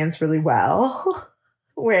experience really well,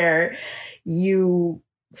 where you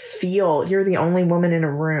feel you're the only woman in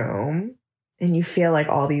a room and you feel like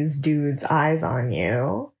all these dudes' eyes on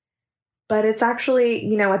you, But it's actually,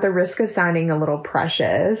 you know, at the risk of sounding a little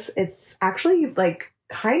precious, it's actually like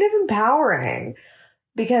kind of empowering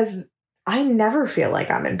because I never feel like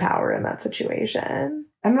I'm empowered in that situation.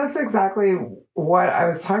 And that's exactly what I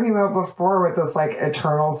was talking about before with this like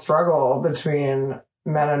eternal struggle between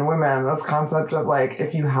men and women. This concept of like,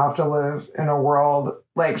 if you have to live in a world,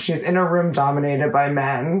 like she's in a room dominated by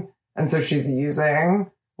men. And so she's using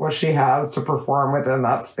what she has to perform within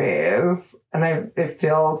that space. And it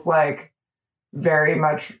feels like very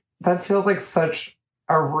much, that feels like such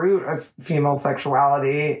a root of female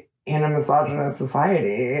sexuality in a misogynist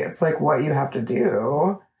society. It's like what you have to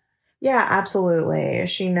do. Yeah, absolutely.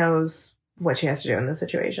 She knows what she has to do in this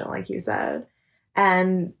situation, like you said.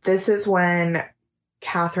 And this is when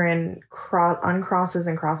Catherine uncrosses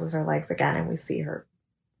and crosses her legs again, and we see her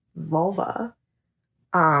vulva,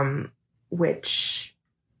 which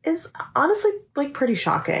is honestly like pretty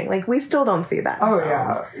shocking. Like we still don't see that. Oh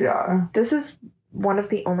yeah. This is one of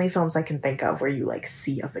the only films I can think of where you like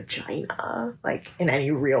see a vagina like in any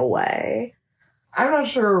real way. I'm not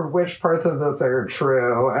sure which parts of this are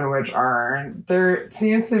true and which aren't. There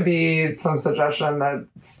seems to be some suggestion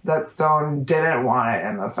that Stone didn't want it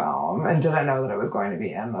in the film and didn't know that it was going to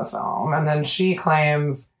be in the film. And then she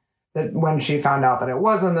claims that when she found out that it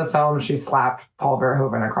was in the film, she slapped Paul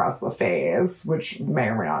Verhoeven across the face, which may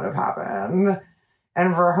or may not have happened.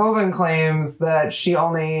 And Verhoeven claims that she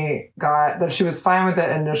was fine with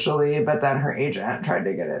it initially, but then her agent tried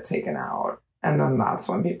to get it taken out. And then that's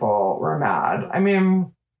when people were mad. I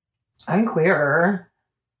mean, unclear.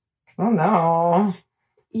 I don't know.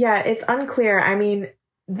 Yeah, it's unclear. I mean,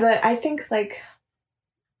 I think like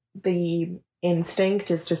the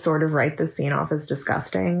instinct is to sort of write the scene off as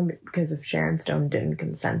disgusting because if Sharon Stone didn't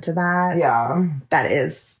consent to that, that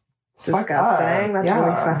is disgusting. That's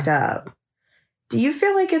really fucked up. Do you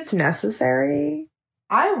feel like it's necessary?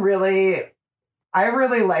 I really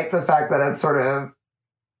like the fact that it's sort of,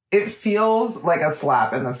 it feels like a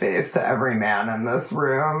slap in the face to every man in this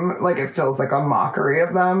room. Like it feels like a mockery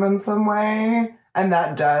of them in some way. And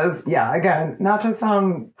that does, again, not to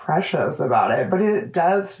sound precious about it, but it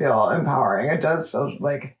does feel empowering. It does feel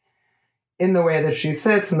like in the way that she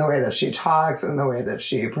sits, in the way that she talks, in the way that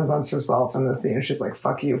she presents herself in the scene, she's like,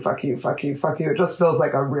 fuck you, fuck you, fuck you, fuck you. It just feels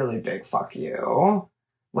like a really big fuck you.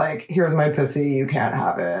 Like, here's my pussy, you can't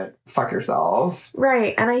have it. Fuck yourself.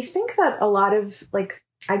 Right. And I think that a lot of, like,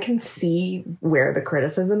 I can see where the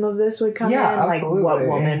criticism of this would come in. Absolutely. Like, what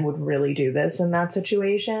woman would really do this in that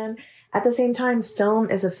situation? At the same time, film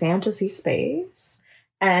is a fantasy space,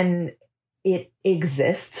 and it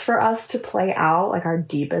exists for us to play out, like, our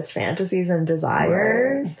deepest fantasies and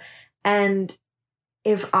desires. Right. And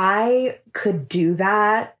if I could do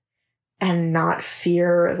that and not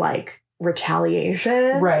fear, like,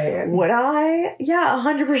 retaliation, right? Would I? Yeah,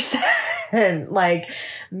 100%. Like,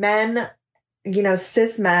 men, you know,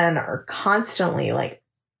 cis men are constantly like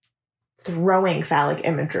throwing phallic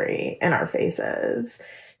imagery in our faces.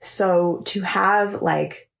 So to have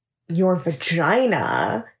like your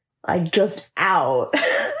vagina like just out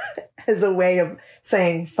as a way of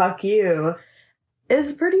saying fuck you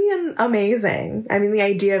is pretty amazing. I mean, the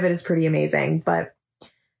idea of it is pretty amazing, but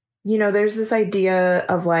you know, there's this idea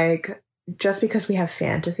of like, just because we have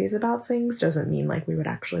fantasies about things doesn't mean like we would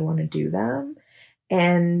actually want to do them.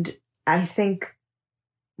 And I think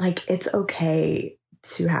like it's okay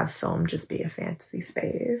to have film just be a fantasy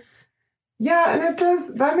space. Yeah, and it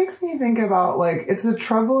does, that makes me think about like, it's a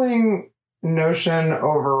troubling notion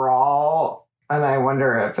overall. And I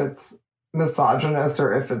wonder if it's misogynist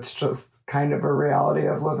or if it's just kind of a reality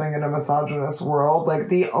of living in a misogynist world. Like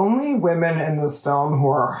the only women in this film who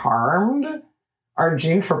are harmed are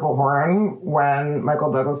Jean Triplehorn when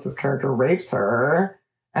Michael Douglas's character rapes her,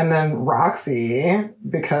 and then Roxy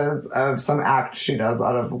because of some act she does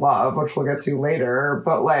out of love, which we'll get to later.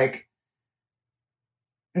 But like,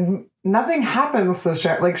 nothing happens to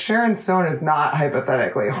Sharon. Like Sharon Stone is not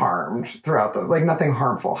hypothetically harmed throughout like nothing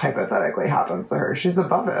harmful hypothetically happens to her. She's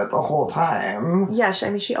above it the whole time. Yeah, I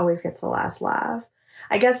mean, she always gets the last laugh.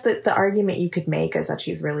 I guess that the argument you could make is that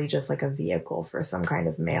she's really just like a vehicle for some kind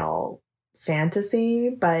of male fantasy.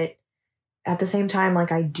 But at the same time,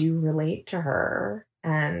 like I do relate to her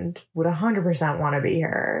and would 100% want to be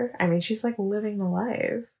her. I mean, she's like living the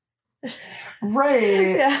life.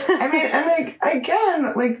 Right. Yeah. I mean, and like,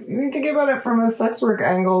 again, like, you think about it from a sex work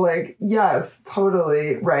angle, like, yes,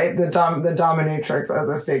 totally, right? The dominatrix as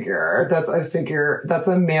a figure, that's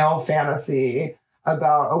a male fantasy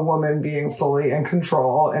about a woman being fully in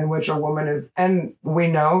control, in which a woman is, and we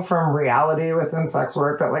know from reality within sex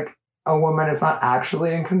work that, like, a woman is not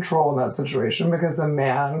actually in control in that situation because the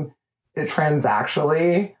man,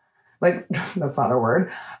 transactionally, like, that's not a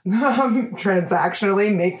word,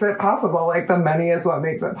 transactionally makes it possible. Like, the money is what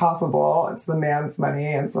makes it possible. It's the man's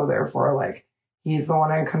money. And so therefore, like, he's the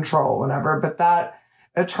one in control whenever. But that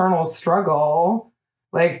eternal struggle,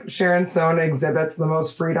 like, Sharon Stone exhibits the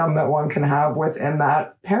most freedom that one can have within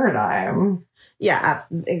that paradigm. Yeah,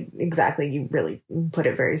 exactly. You really put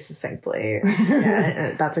it very succinctly.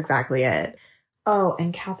 Yeah, that's exactly it. Oh,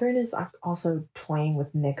 and Catherine is also toying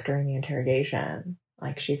with Nick during the interrogation.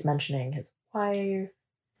 Like, she's mentioning his wife.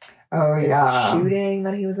 Oh, yeah. Shooting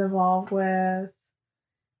that he was involved with.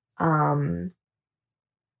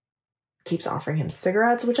 Keeps offering him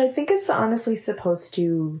cigarettes, which I think is honestly supposed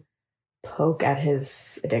to poke at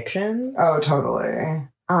his addictions. Oh, totally.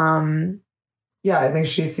 Yeah, I think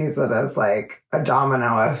she sees it as like a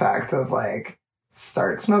domino effect of like,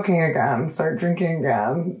 start smoking again, start drinking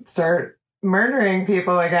again, start murdering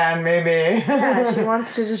people again, maybe. Yeah, she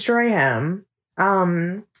wants to destroy him.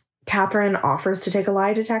 Catherine offers to take a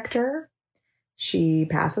lie detector. She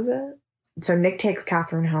passes it. So Nick takes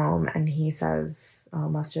Catherine home and he says, "Oh,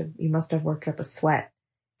 you must have worked up a sweat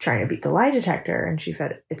trying to beat the lie detector." And she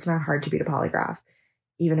said, "It's not hard to beat a polygraph.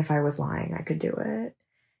 Even if I was lying, I could do it."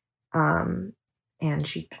 And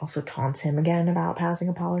she also taunts him again about passing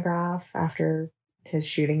a polygraph after his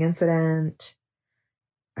shooting incident.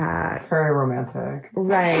 Very romantic.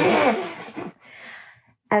 Right.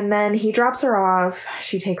 And then he drops her off.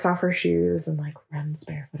 She takes off her shoes and like runs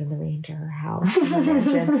barefoot in the rain to her house. Her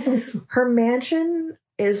mansion. Her mansion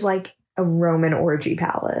is like a Roman orgy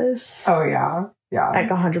palace. Oh, yeah. Yeah. Like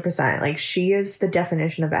 100%. Like, she is the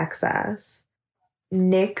definition of excess.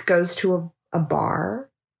 Nick goes to a bar.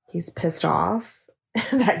 He's pissed off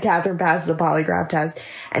that Catherine passed the polygraph test,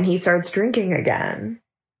 and he starts drinking again.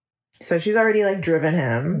 So she's already like driven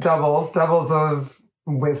him. Doubles of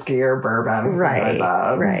whiskey or bourbon. Right. Like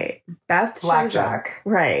that. Right. Beth. Blackjack.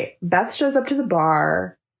 Right. Beth shows up to the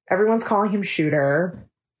bar. Everyone's calling him Shooter,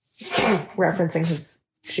 referencing his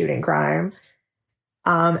shooting crime.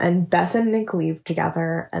 And Beth and Nick leave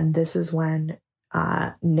together. And this is when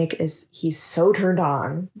he's so turned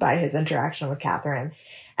on by his interaction with Catherine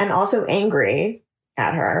and also angry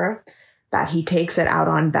at her that he takes it out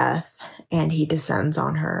on Beth and he descends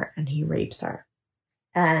on her and he rapes her.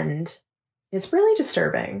 And it's really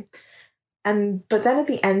disturbing. But then at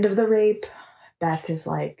the end of the rape, Beth is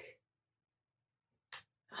like,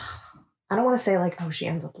 I don't want to say like, oh, she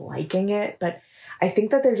ends up liking it, but I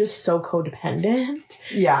think that they're just so codependent.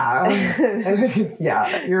 Yeah. I think it's,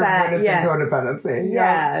 you're witnessing codependency.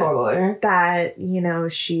 Yeah, totally. That,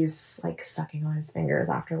 she's like sucking on his fingers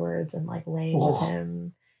afterwards and like laying with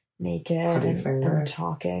him naked and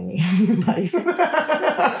talking.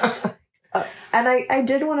 And I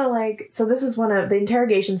did want to like, so this is the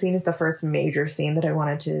interrogation scene is the first major scene that I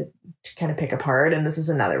wanted to kind of pick apart. And this is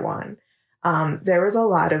another one. There was a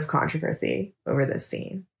lot of controversy over this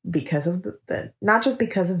scene because of the not just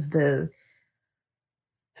because of the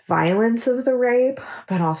violence of the rape,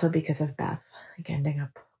 but also because of Beth like ending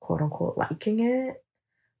up quote unquote liking it.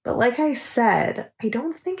 But like I said, I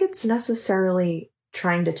don't think it's necessarily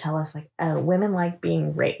trying to tell us like, oh, women like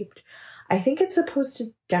being raped. I think it's supposed to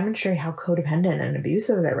demonstrate how codependent and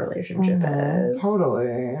abusive their relationship is.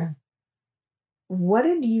 Totally. What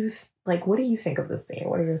do you think of this scene?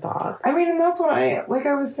 What are your thoughts? I mean, and that's what I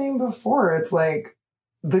was saying before. It's like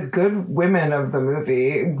the good women of the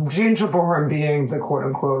movie, Jean Tripplehorn being the quote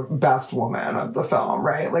unquote best woman of the film,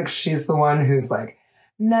 right? Like, she's the one who's like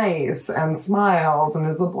nice and smiles and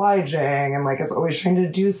is obliging and like is always trying to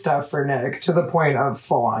do stuff for Nick to the point of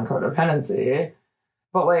full on codependency.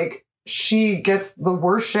 But like, she gets the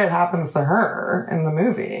worst shit happens to her in the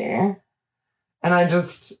movie. And I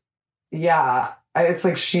just, it's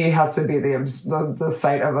like she has to be the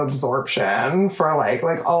site of absorption for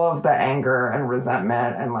like all of the anger and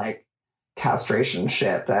resentment and like castration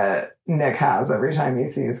shit that Nick has every time he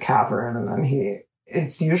sees Catherine. And then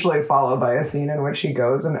it's usually followed by a scene in which he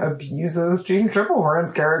goes and abuses Jean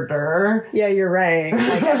Tripplehorn's character. Yeah, you're right.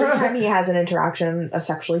 Like every time he has a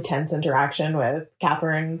sexually tense interaction with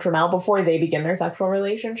Catherine Trammell before they begin their sexual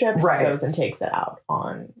relationship, he goes and takes it out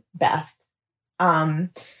on Beth.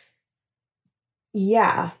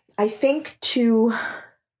 Yeah, I think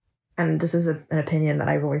and this is an opinion that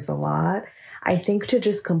I voice a lot, I think to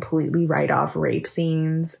just completely write off rape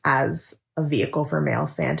scenes as a vehicle for male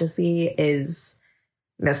fantasy is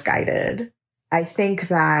misguided. I think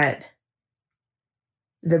that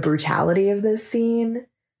the brutality of this scene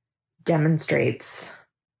demonstrates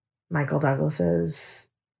Michael Douglas's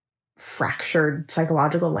fractured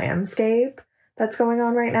psychological landscape that's going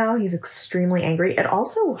on right now. He's extremely angry. It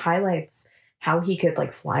also highlights how he could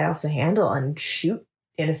like fly off the handle and shoot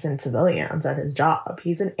innocent civilians at his job.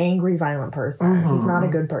 He's an angry, violent person. He's not a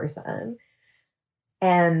good person.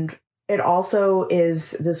 And it also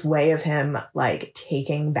is this way of him, like,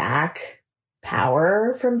 taking back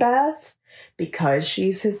power from Beth because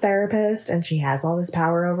she's his therapist and she has all this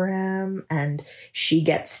power over him, and she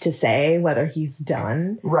gets to say whether he's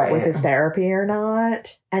done with his therapy or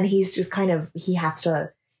not. And he's just kind of, he has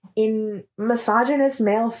to, in misogynist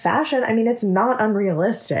male fashion, I mean, it's not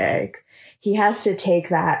unrealistic. He has to take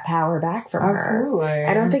that power back from her.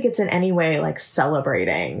 I don't think it's in any way like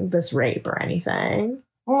celebrating this rape or anything.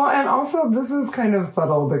 Well, and also this is kind of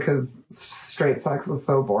subtle because straight sex is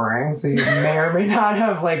so boring. So you may or may not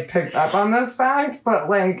have like picked up on this fact, but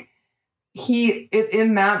like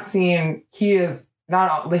in that scene, he is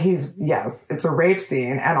not, yes, it's a rape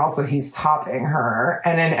scene, and also he's topping her.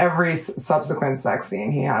 And in every subsequent sex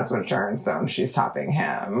scene he has with Sharon Stone, she's topping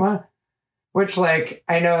him. Which, like,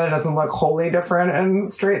 I know it doesn't look wholly different in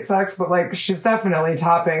straight sex, but, like, she's definitely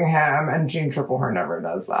topping him, and Jean Triplehorn never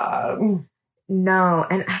does that. No,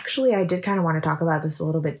 and actually I did kind of want to talk about this a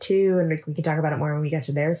little bit, too, and we can talk about it more when we get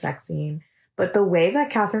to their sex scene. But the way that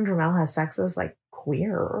Catherine Trammell has sex is, like,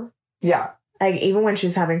 queer. Yeah. Like, even when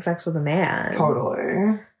she's having sex with a man.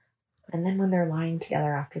 Totally. And then when they're lying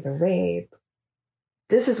together after the rape,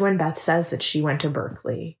 this is when Beth says that she went to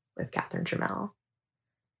Berkeley with Catherine Trammell.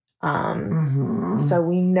 So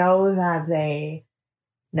we know that they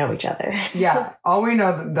know each other. Yeah. All we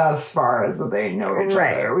know thus far is that they know each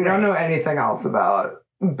other. We don't know anything else about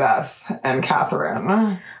Beth and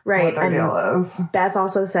Catherine. Right. What their deal is. Beth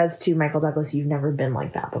also says to Michael Douglas, you've never been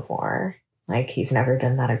like that before. Like, he's never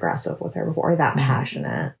been that aggressive with her before, that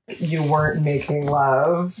passionate. You weren't making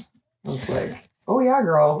love. It's like, oh yeah,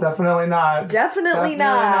 girl, definitely not. Definitely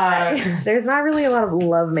not. There's not really a lot of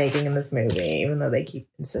love making in this movie, even though they keep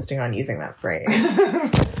insisting on using that phrase.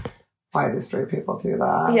 Why do straight people do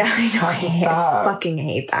that? Yeah, I know. I fucking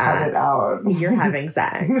hate that. Cut it out. You're having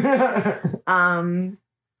sex.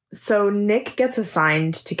 So Nick gets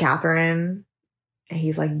assigned to Catherine, and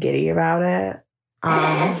he's like giddy about it.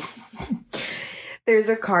 There's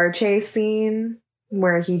a car chase scene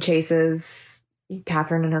where he chases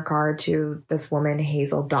Catherine in her car to this woman,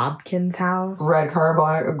 Hazel Dobkin's house. Red car,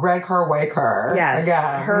 white car. Yes.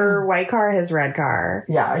 Again. Her white car, his red car.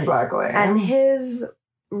 Yeah, exactly. And his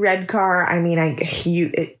red car, I mean,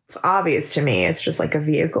 it's obvious to me. It's just like a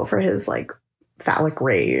vehicle for his like phallic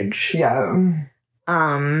rage. Yeah.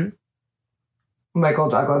 Michael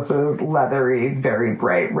Douglas's leathery, very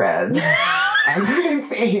bright red and green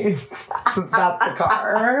face. That's the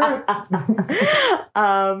car.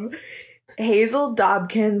 Hazel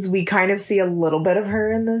Dobkins, we kind of see a little bit of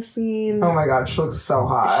her in this scene. Oh my god, she looks so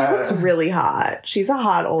hot. She looks really hot. She's a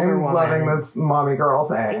hot older woman. I'm loving this mommy girl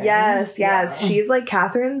thing. Yes. Yeah. She's like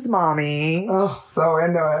Catherine's mommy. Oh, so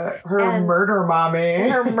into it. Her murder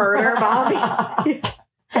mommy.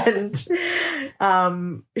 And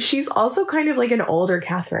she's also kind of like an older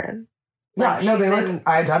Catherine. Like, yeah, no, they look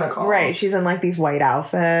identical. Right. She's in like these white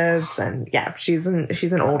outfits, and yeah, she's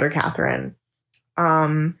an older Catherine.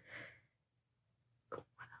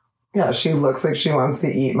 Yeah, she looks like she wants to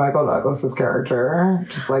eat Michael Douglas's character.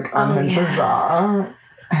 Just like unhinge her jaw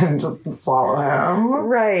and just swallow him.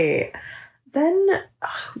 Right. Then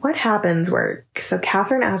what happens so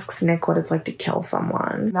Catherine asks Nick what it's like to kill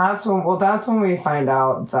someone. That's when we find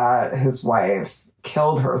out that his wife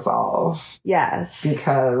killed herself. Yes.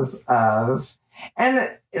 Because of,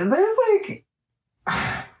 and there's like,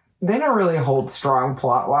 they don't really hold strong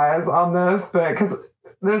plot wise on this, but because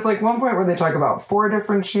there's like one point where they talk about 4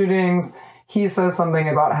 different shootings. He says something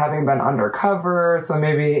about having been undercover, so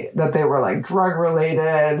maybe that they were like drug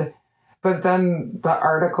related. But then the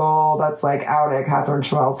article that's like out at Catherine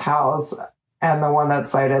Trammell's house and the one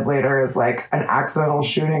that's cited later is like an accidental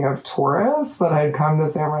shooting of tourists that had come to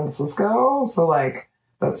San Francisco. So like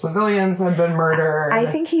that civilians had been murdered. I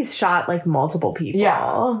think he's shot like multiple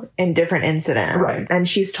people in different incidents. Right. And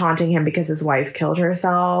she's taunting him because his wife killed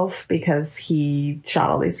herself because he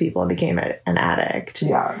shot all these people and became an addict.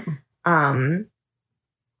 Yeah.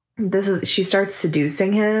 She starts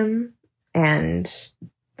seducing him, and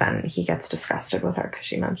then he gets disgusted with her because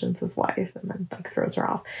she mentions his wife and then like throws her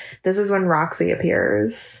off. This is when Roxy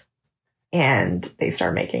appears and they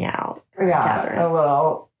start making out. Yeah, Catherine. a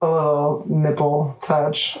little nipple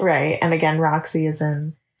touch. Right. And again, Roxy is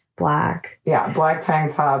in black. Yeah, black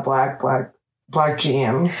tank top, black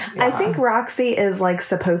jeans. Yeah. I think Roxy is like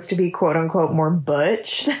supposed to be quote unquote more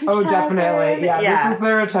butch. Oh, definitely. Yeah, this is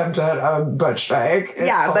their attempt at a butch strike. It's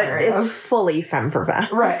hilarious. But it's fully femme for femme.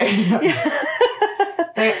 Right. Yeah.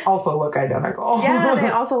 They also look identical. Yeah, they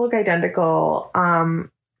also look identical.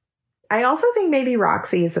 I also think maybe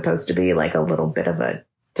Roxy is supposed to be like a little bit of a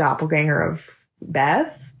doppelganger of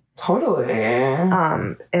Beth. Totally.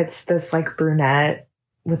 It's this like brunette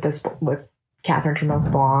with Catherine Tremel's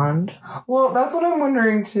blonde. Well, that's what I'm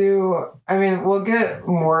wondering too. I mean, we'll get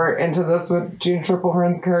more into this with Jean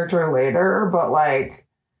Triplehorn's character later, but like,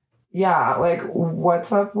 yeah, like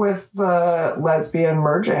what's up with the lesbian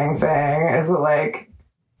merging thing? Is it like,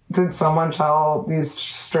 did someone tell these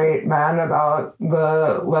straight men about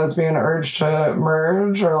the lesbian urge to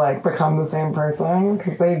merge or like become the same person?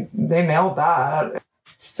 Because they nailed that.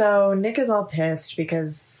 So Nick is all pissed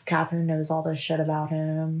because Catherine knows all this shit about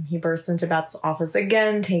him. He bursts into Beth's office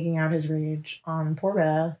again, taking out his rage on poor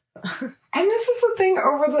Beth. And this is the thing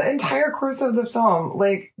over the entire course of the film.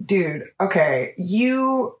 Like, dude, okay,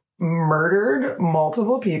 you murdered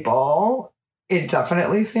multiple people. It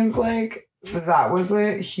definitely seems like that was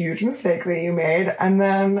a huge mistake that you made. And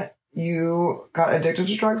then you got addicted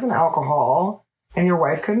to drugs and alcohol, and your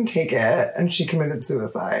wife couldn't take it, and she committed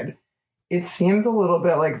suicide. It seems a little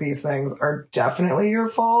bit like these things are definitely your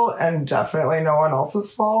fault and definitely no one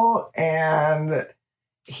else's fault. And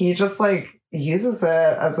he just like uses it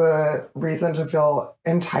as a reason to feel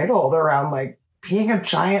entitled around like being a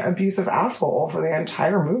giant abusive asshole for the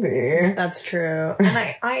entire movie. That's true.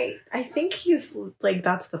 And I think he's like,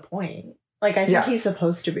 that's the point. Like, I think he's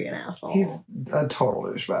supposed to be an asshole. He's a total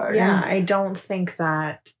douchebag. Yeah, I don't think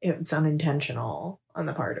that it's unintentional on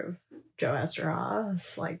the part of Joe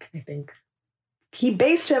Esteros. Like, I think he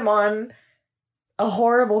based him on a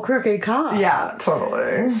horrible, crooked cop. Yeah,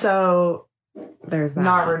 totally. So there's that.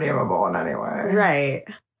 Not redeemable in any way. Right.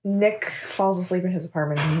 Nick falls asleep in his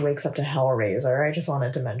apartment and he wakes up to Hellraiser. I just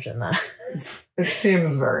wanted to mention that. It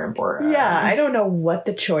seems very important. Yeah, I don't know what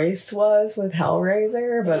the choice was with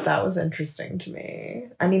Hellraiser, but that was interesting to me.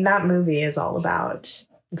 I mean, that movie is all about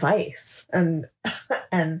vice and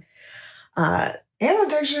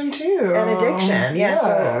addiction too. And addiction, yeah.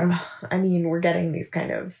 So, I mean, we're getting these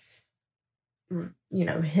kind of,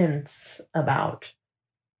 hints about,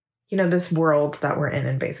 this world that we're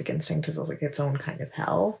in Basic Instinct is like its own kind of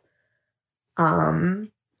hell.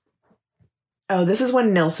 This is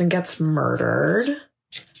when Nilsson gets murdered.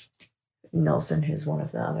 Nilsson, who's one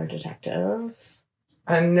of the other detectives.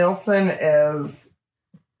 And Nilsson is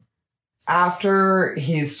after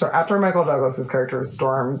Michael Douglas's character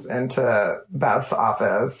storms into Beth's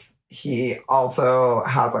office, he also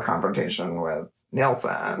has a confrontation with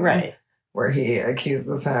Nilsson. Right. Where he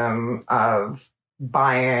accuses him of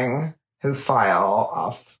buying his file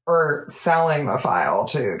off or selling the file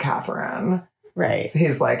to Catherine. Right. So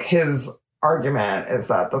he's like, his argument is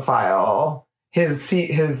that the file,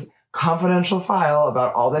 his confidential file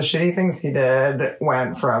about all the shitty things he did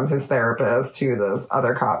went from his therapist to this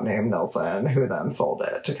other cop named Nilsson, who then sold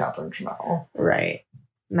it to Catherine Tramell. Right.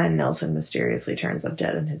 And then Nilsson mysteriously turns up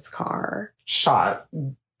dead in his car. Shot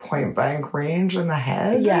point blank range in the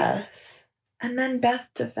head? Yes. And then Beth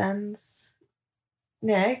defends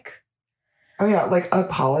Nick. Oh yeah, like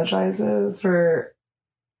apologizes for,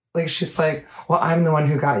 like, she's like, well, I'm the one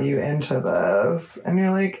who got you into this. And you're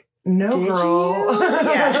like, no, Did girl. you?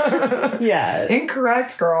 Yeah. Yeah.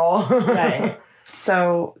 Incorrect, girl. Right.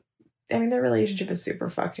 So, I mean, their relationship is super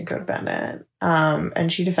fucked and codependent.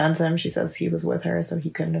 And she defends him. She says he was with her, so he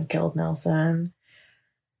couldn't have killed Nilsson.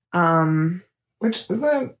 Which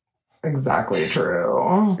isn't exactly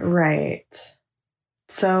true. Right.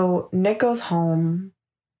 So Nick goes home.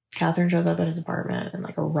 Catherine shows up at his apartment in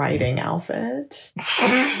like a riding outfit.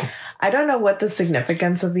 I don't know what the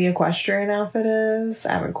significance of the equestrian outfit is.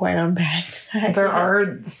 I haven't quite unpacked that. There yet.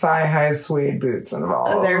 are thigh-high suede boots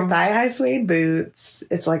involved. They're thigh-high suede boots.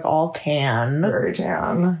 It's like all tan. Very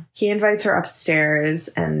tan. He invites her upstairs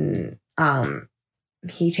and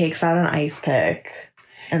he takes out an ice pick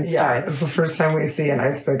and starts. It's the first time we see an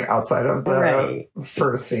ice pick outside of the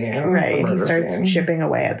first scene. Right. He starts chipping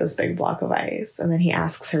away at this big block of ice, and then he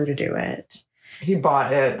asks her to do it. He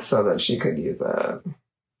bought it so that she could use it.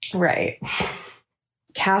 Right.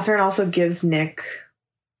 Catherine also gives Nick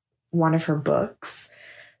one of her books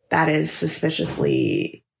that is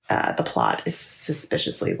suspiciously, the plot is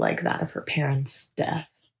suspiciously like that of her parents' death.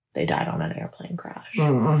 They died on an airplane crash.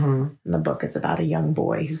 Mm-hmm. And the book is about a young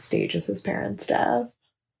boy who stages his parents' death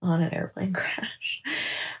on an airplane crash.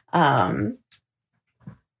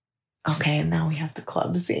 Okay, and now we have the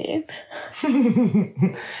club scene.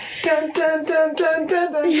 Dun, dun, dun, dun, dun,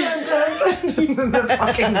 dun, dun, dun. The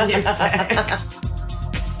fucking music.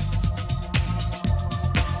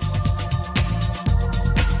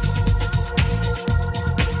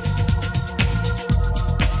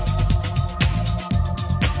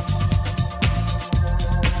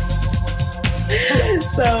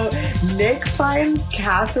 So Nick finds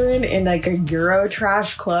Catherine in like a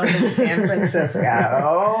Eurotrash club in San Francisco.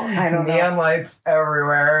 I don't know. Neon lights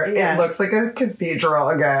everywhere. Yeah. It looks like a cathedral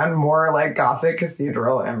again, more like Gothic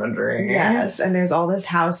cathedral imagery. Yes, and there's all this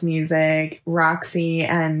house music. Roxy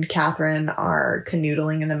and Catherine are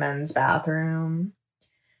canoodling in the men's bathroom.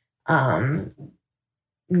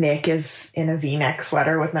 Nick is in a V-neck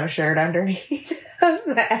sweater with no shirt underneath.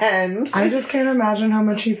 And I just can't imagine how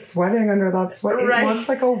much he's sweating under that sweater. Right. It looks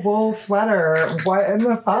like a wool sweater. What in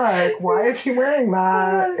the fuck? Why is he wearing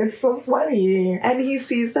that? It's so sweaty. And he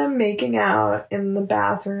sees them making out in the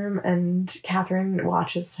bathroom, and Catherine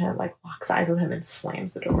watches him, like, locks eyes with him and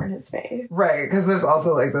slams the door in his face. Right, because there's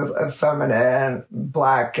also like this effeminate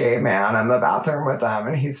black gay man in the bathroom with them,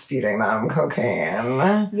 and he's feeding them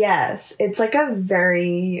cocaine. Yes, it's like a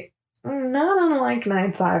very not unlike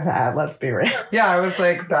nights I've had, let's be real. Yeah, I was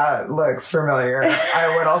like, that looks familiar.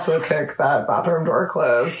 I would also kick that bathroom door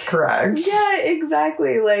closed, correct? Yeah,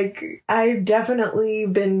 exactly. Like, I've definitely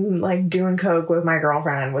been, like, doing coke with my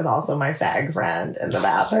girlfriend, with also my fag friend in the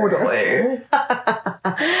bathroom. Totally.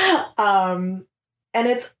 And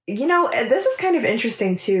it's, you know, this is kind of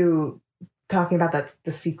interesting, too, talking about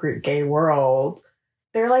the secret gay world.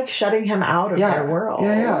 They're, like, shutting him out of their world.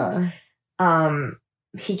 Yeah.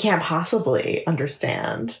 He can't possibly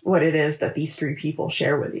understand what it is that these three people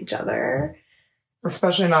share with each other.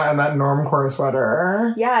 Especially not in that normcore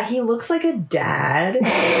sweater. Yeah, he looks like a dad.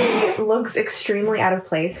 He looks extremely out of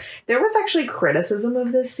place. There was actually criticism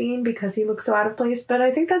of this scene because he looks so out of place, but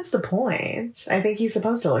I think that's the point. I think he's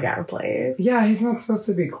supposed to look out of place. Yeah, he's not supposed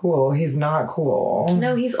to be cool. He's not cool.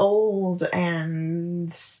 No, he's old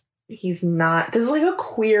and he's not. This is like a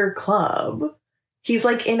queer club. He's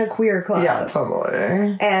like in a queer club. Yeah,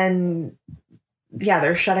 totally. And yeah,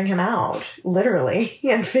 they're shutting him out, literally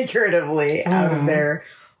and figuratively, out of their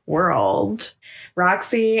world.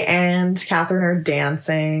 Roxy and Catherine are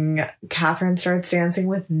dancing. Catherine starts dancing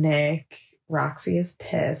with Nick. Roxy is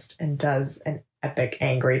pissed and does an epic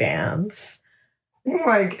angry dance.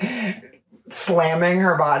 Like, slamming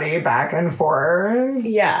her body back and forth.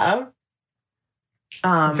 Yeah.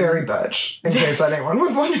 Very butch, in case anyone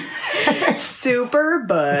was wondering. Super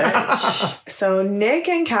butch. So Nick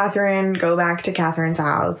and Catherine go back to Catherine's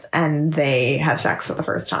house and they have sex for the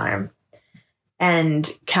first time. And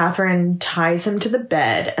Catherine ties him to the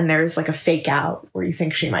bed, and there's like a fake out where you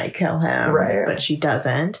think she might kill him, right? But she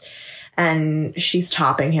doesn't. And she's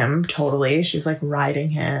topping him totally. She's like riding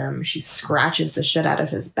him. She scratches the shit out of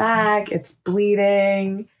his back. It's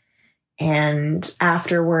bleeding. And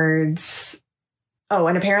afterwards... Oh,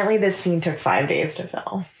 and apparently this scene took 5 days to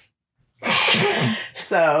film.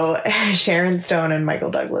 So Sharon Stone and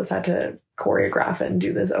Michael Douglas had to choreograph it and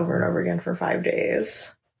do this over and over again for 5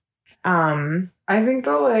 days. I think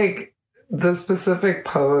the specific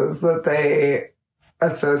pose that they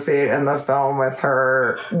associate in the film with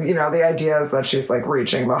her, you know, the idea is that she's like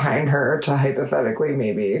reaching behind her to hypothetically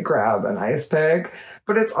maybe grab an ice pick.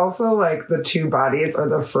 But it's also like the two bodies are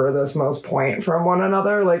the furthest most point from one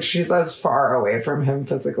another. Like, she's as far away from him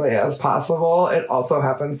physically as possible. It also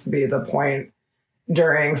happens to be the point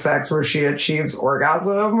during sex where she achieves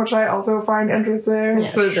orgasm, which I also find interesting.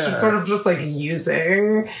 Yeah, so sure. It's just sort of just like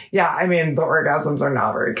using. Yeah, I mean, the orgasms are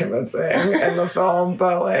not very convincing in the film,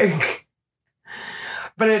 but like...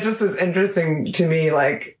 But it just is interesting to me,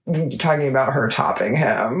 like, talking about her topping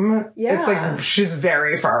him. Yeah. It's like she's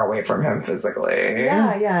very far away from him physically.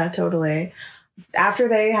 Yeah, totally. After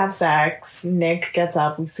they have sex, Nick gets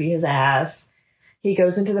up, we see his ass. He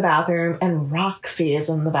goes into the bathroom, and Roxy is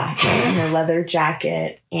in the bathroom in her leather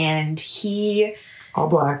jacket, and he... All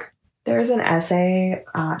black. There's an essay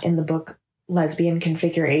in the book Lesbian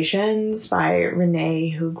Configurations by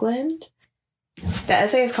Renee Hoogland. The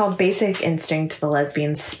essay is called Basic Instinct, the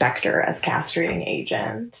Lesbian Spectre as Castrating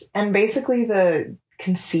Agent. And basically the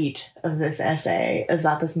conceit of this essay is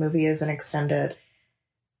that this movie is an extended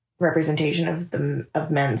representation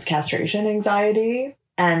of men's castration anxiety.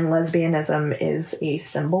 And lesbianism is a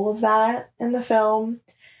symbol of that in the film.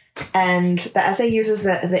 And the essay uses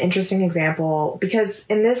the interesting example because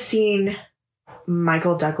in this scene,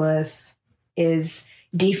 Michael Douglas is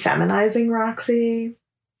defeminizing Roxy.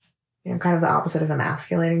 You know, kind of the opposite of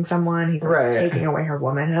emasculating someone. He's like taking away her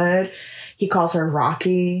womanhood. He calls her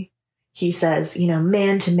Rocky. He says, you know,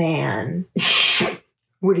 man to man.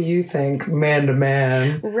 What do you think, man to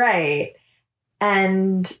man? Right.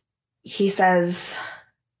 And he says,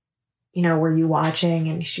 you know, were you watching?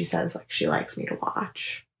 And she says, like, she likes me to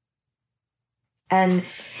watch. And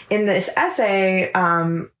in this essay,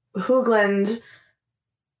 Hoogland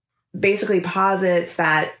basically posits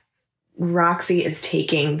that Roxy is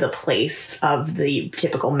taking the place of the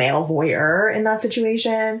typical male voyeur in that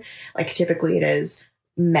situation. Like, typically it is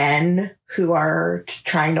men who are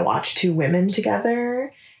trying to watch two women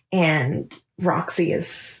together, and Roxy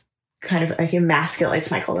is kind of like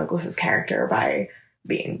emasculates Michael Douglas's character by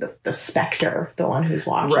being the specter, the one who's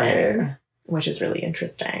watching, Right. which is really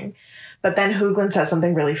interesting. But then Hoagland says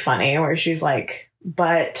something really funny where she's like,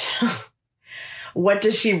 but what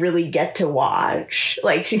does she really get to watch?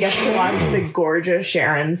 Like, she gets to watch the gorgeous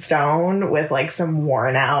Sharon Stone with like some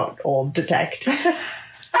worn out old detective.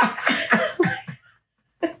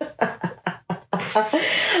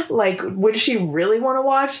 Like, would she really want to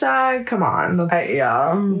watch that? Come on.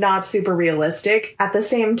 Yeah. Not super realistic. At the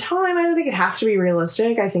same time, I don't think it has to be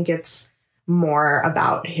realistic. I think it's more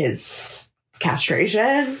about his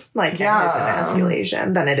castration, like, and his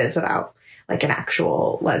emasculation, than it is about like an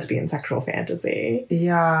actual lesbian sexual fantasy.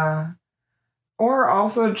 Yeah. Or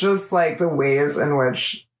also just like the ways in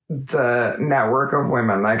which the network of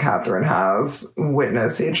women that Catherine has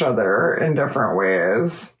witness each other in different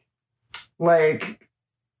ways. Like,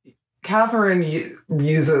 Catherine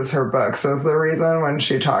uses her books as the reason when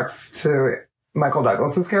she talks to Michael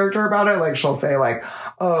Douglas's character about it. Like, she'll say like,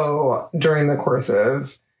 oh, during the course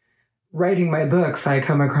of writing my books, I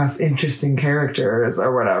come across interesting characters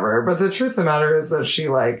or whatever. But the truth of the matter is that she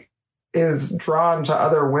like is drawn to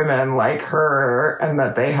other women like her, and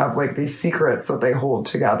that they have like these secrets that they hold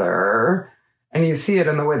together. And you see it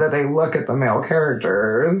in the way that they look at the male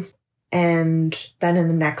characters. And then in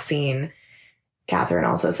the next scene, Catherine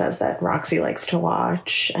also says that Roxy likes to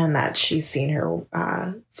watch and that she's seen her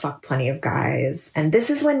fuck plenty of guys. And this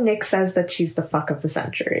is when Nick says that she's the fuck of the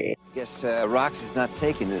century. Guess Roxy's not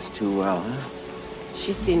taking this too well, huh?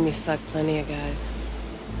 She's seen me fuck plenty of guys.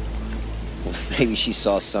 Well, maybe she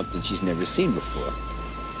saw something she's never seen before.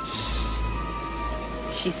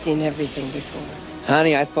 She's seen everything before.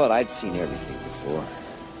 Honey, I thought I'd seen everything before.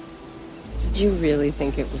 Did you really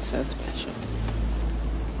think it was so special?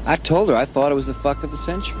 I told her I thought it was the fuck of the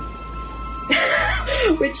century.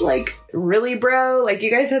 Which, like, really, bro? Like, you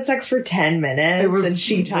guys had sex for 10 minutes and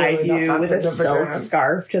she tied really you with a silk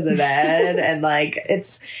scarf to the bed. And, like,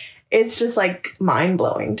 it's just, like,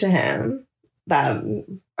 mind-blowing to him that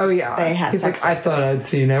Oh, yeah. they had He's sex. like, I thought I'd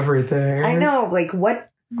seen everything. I know. Like, what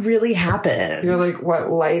really happened? You're like, what,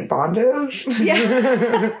 light bondage?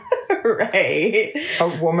 Yeah. Right. A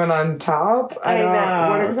woman on top? I know.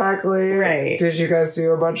 What exactly? Right. Did you guys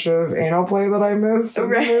do a bunch of anal play that I missed in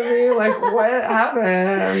Right. the movie? Like, what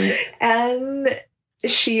happened? And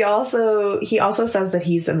he also says that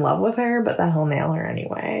he's in love with her, but that he'll nail her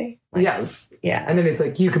anyway. Like, Yes. yeah. And then it's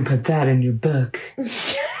like, you can put that in your book.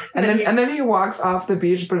 And then he walks off the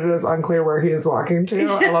beach, but it is unclear where he is walking to.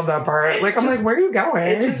 I love that part. Like, I'm like, where are you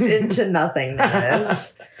going? Just into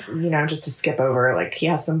nothingness. You know, just to skip over, like, he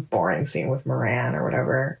has some boring scene with Moran or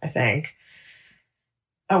whatever, I think.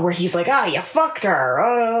 Where he's like, you fucked her.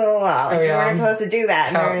 You weren't supposed to do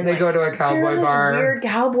that. And They go to a cowboy bar. This weird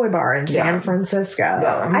cowboy bar in San Francisco.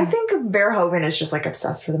 Yeah. I think Verhoeven is just, like,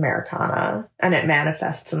 obsessed with Americana. And it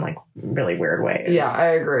manifests in, like, really weird ways. Yeah,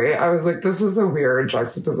 I agree. I was like, this is a weird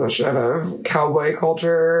juxtaposition of cowboy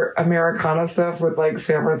culture, Americana stuff with, like,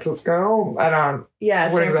 San Francisco.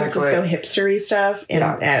 Yeah, what San Francisco hipstery stuff.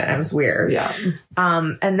 And it was weird. Yeah.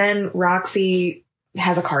 And then Roxy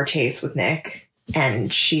has a car chase with Nick.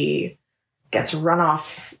 And she gets run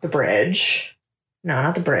off the bridge. No,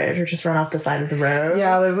 not the bridge, or just run off the side of the road.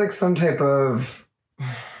 Yeah, there's like some type of,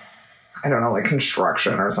 I don't know, like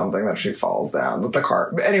construction or something that she falls down. But the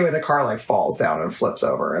car like falls down and flips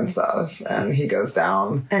over and stuff. And he goes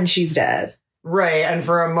down. And she's dead. Right. And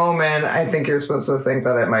for a moment, I think you're supposed to think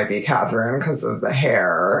that it might be Catherine because of the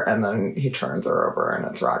hair. And then he turns her over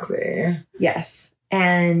and it's Roxy. Yes.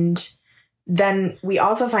 And then we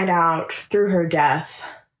also find out through her death,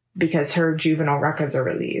 because her juvenile records are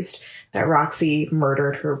released, that Roxy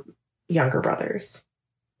murdered her younger brothers.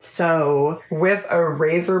 So with a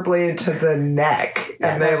razor blade to the neck,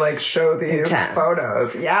 and they like show these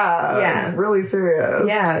photos. Yeah, it's really serious.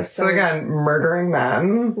 Yeah. So again, murdering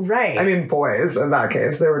men. Right. I mean, boys in that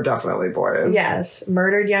case. They were definitely boys. Yes,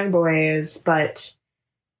 murdered young boys, but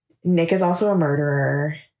Nick is also a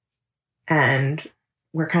murderer, and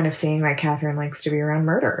we're kind of seeing that Catherine likes to be around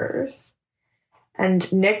murderers.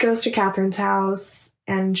 And Nick goes to Catherine's house,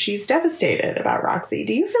 and she's devastated about Roxy.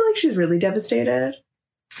 Do you feel like she's really devastated?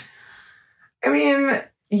 I mean,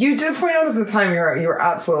 you did point out at the time, you're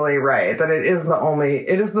absolutely right, that it is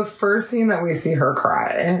the first scene that we see her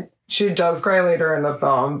cry. She does cry later in the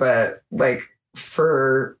film, but like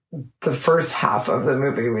for the first half of the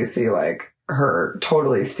movie, we see like her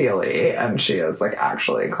totally steely and she is like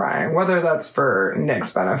actually crying. Whether that's for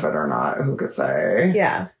Nick's benefit or not, who could say?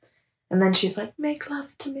 Yeah. And then she's like, make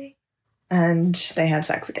love to me. And they have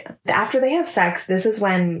sex again. After they have sex, this is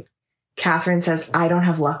when Catherine says, I don't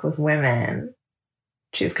have luck with women.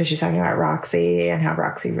 Because she's talking about Roxy and how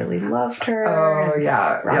Roxy really loved her. Oh,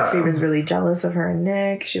 yeah. Roxy was really jealous of her and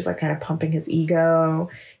Nick. She's like kind of pumping his ego.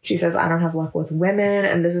 She says, I don't have luck with women.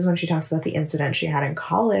 And this is when she talks about the incident she had in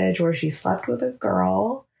college where she slept with a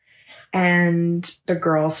girl and the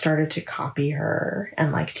girl started to copy her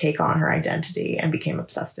and like take on her identity and became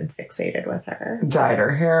obsessed and fixated with her. Dyed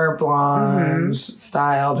her hair blonde,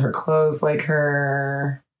 styled her clothes like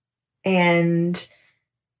her. And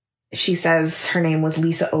she says her name was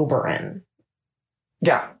Lisa Oberon.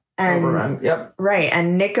 Yeah. And, Oberon. Yep. Right.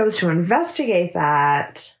 And Nick goes to investigate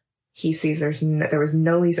that. He sees there was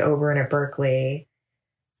no Lisa Oberon at Berkeley.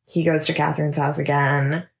 He goes to Catherine's house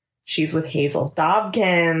again. She's with Hazel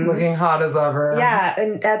Dobkins. Looking hot as ever. Yeah.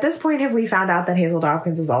 And at this point, have we found out that Hazel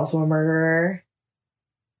Dobkins is also a murderer?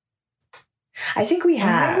 I think we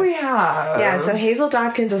have. Yeah, so Hazel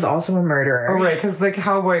Dobkins is also a murderer. Oh, right, because the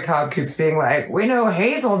cowboy cop keeps being like, we know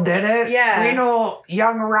Hazel did it. Yeah. We know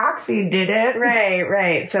young Roxy did it.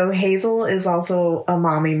 Right. So Hazel is also a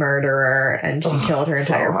mommy murderer, and she killed her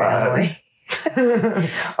entire family. Right.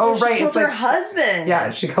 She killed her husband.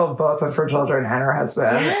 Yeah, she killed both of her children and her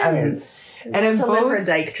husband. Yes. And in to both... live her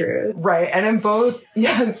dyke truth. Right, and in both...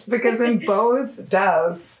 Yes, because in both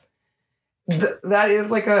deaths... that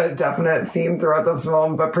is like a definite theme throughout the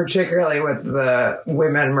film, but particularly with the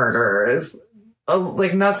women murderers.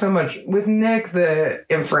 Like, not so much with Nick, the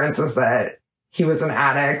inference is that he was an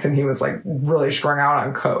addict and he was like really strung out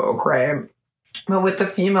on coke, right? But with the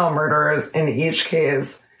female murderers, in each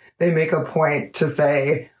case, they make a point to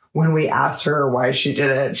say, when we asked her why she did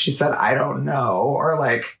it, she said, I don't know, or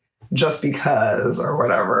like, just because, or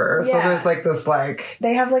whatever. Yeah. So there's like this like...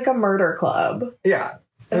 They have like a murder club. Yeah.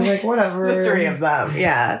 They're like, whatever. The three of them,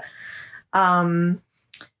 yeah.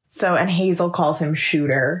 So, and Hazel calls him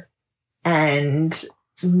Shooter. And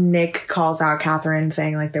Nick calls out Catherine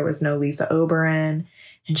saying, like, there was no Lisa Oberon.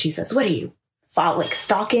 And she says, what are you,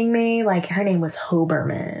 stalking me? Like, her name was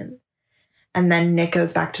Hoberman. And then Nick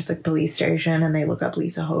goes back to the police station and they look up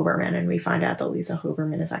Lisa Hoberman. And we find out that Lisa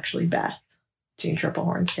Hoberman is actually Beth, Jean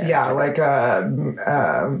Triplehorn's character. Yeah, like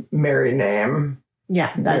a married name.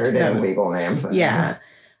 Yeah. Married name, legal name thing. Yeah.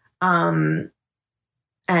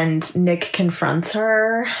 And Nick confronts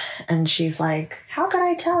her and she's like, how could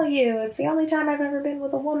I tell you? It's the only time I've ever been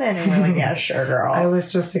with a woman. And we're like, yeah, sure, girl. I was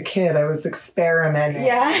just a kid. I was experimenting.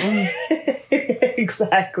 Yeah,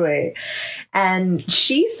 exactly. And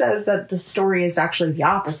she says that the story is actually the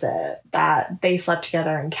opposite, that they slept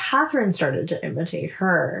together and Catherine started to imitate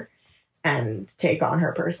her and take on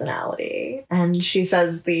her personality. And she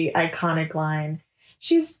says the iconic line,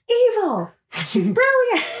 she's evil. She's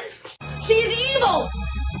brilliant. She's evil.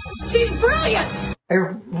 She's brilliant. I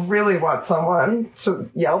really want someone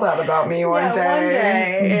to yell that about me one day. One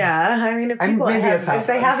day. Yeah. I mean, if people if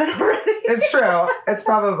they haven't already. It's true. It's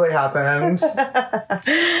probably happened.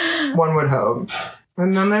 One would hope.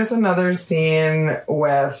 And then there's another scene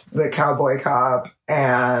with the cowboy cop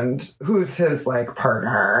and who's his like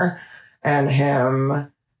partner and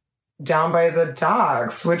him down by the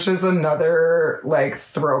docks, which is another like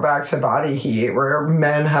throwback to Body Heat, where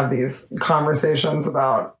men have these conversations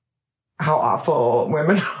about how awful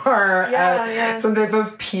women are at some type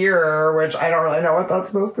of pier, which I don't really know what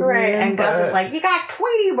that's supposed to mean. Right, and Gus is like, you got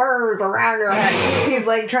Tweety birds around your head. He's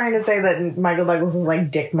like trying to say that Michael Douglas is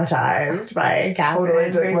like dickmatized by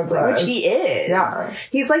Catherine, totally which he is. Yeah.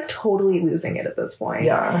 He's like totally losing it at this point.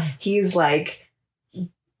 Yeah. He's like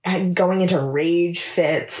going into rage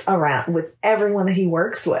fits around with everyone that he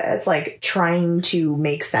works with, like trying to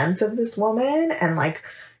make sense of this woman and like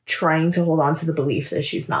trying to hold on to the belief that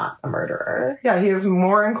she's not a murderer. Yeah, he is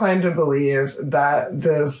more inclined to believe that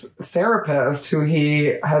this therapist, who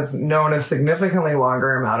he has known a significantly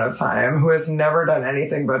longer amount of time, who has never done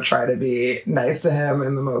anything but try to be nice to him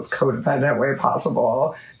in the most codependent way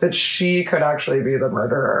possible, that she could actually be the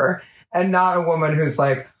murderer, and not a woman who's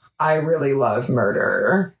like, I really love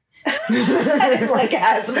murder. Like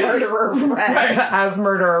as murderer friends. As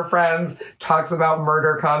murderer friends, talks about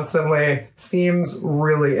murder constantly, seems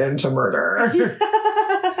really into murder.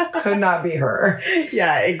 Could not be her.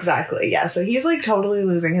 Yeah, exactly. Yeah, so he's like totally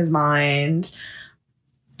losing his mind.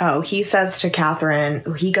 Oh, he says to Catherine,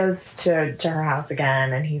 he goes to her house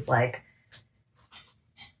again and he's like,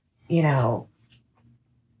 you know,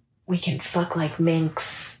 we can fuck like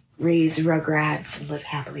minks, raise rugrats, and live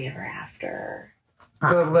happily ever after.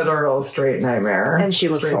 The literal straight nightmare. And she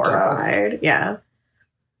looks Straight death. horrified. Yeah.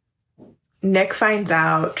 Nick finds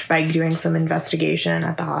out by doing some investigation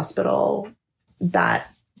at the hospital that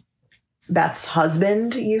Beth's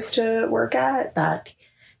husband used to work at, that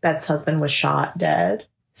Beth's husband was shot dead.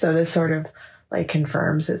 So this sort of like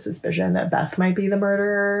confirms his suspicion that Beth might be the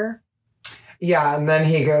murderer. Yeah, and then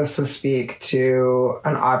he goes to speak to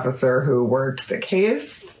an officer who worked the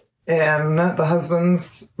case in the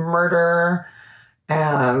husband's murder.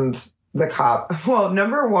 And the cop, well,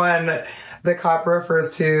 number one, the cop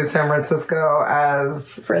refers to San Francisco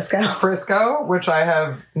as Frisco, which I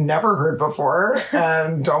have never heard before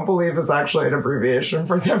and don't believe is actually an abbreviation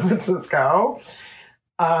for San Francisco.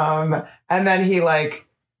 And then he like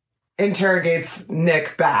interrogates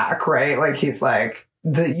Nick back, right? Like he's like,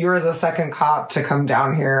 you're the second cop to come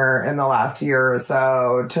down here in the last year or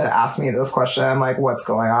so to ask me this question. Like, what's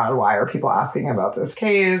going on? Why are people asking about this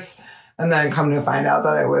case? And then come to find out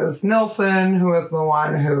that it was Nilsson who was the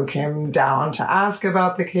one who came down to ask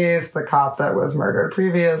about the case, the cop that was murdered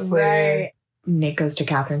previously. Right. Nick goes to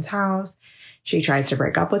Catherine's house. She tries to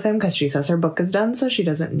break up with him because she says her book is done, so she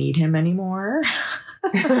doesn't need him anymore.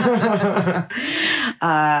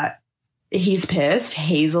 He's pissed.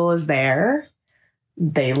 Hazel is there.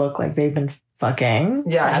 They look like they've been fucking.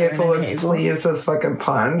 Yeah, Catherine Hazel looks pleased as fucking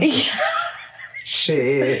punch.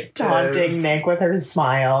 She taunting Nick with her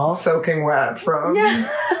smile. Soaking wet from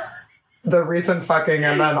the recent fucking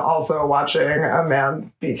and then also watching a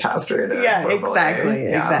man be castrated. Yeah, verbally.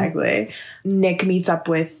 exactly. Nick meets up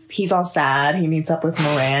with, he's all sad. He meets up with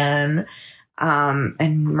Moran.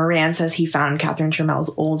 And Moran says he found Catherine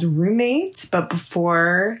Tramel's old roommate, but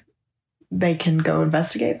before they can go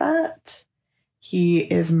investigate that, he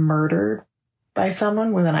is murdered by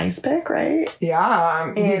someone with an ice pick, right?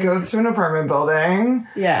 Yeah. He goes to an apartment building.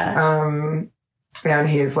 Yeah. And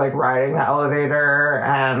he's like riding the elevator,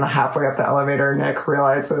 and halfway up the elevator, Nick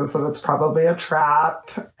realizes that it's probably a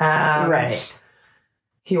trap. And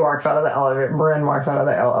he walks out of the elevator. Marin walks out of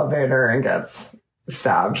the elevator and gets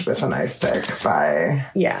stabbed with an ice pick by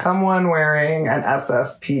someone wearing an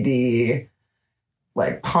SFPD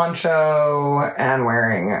like poncho and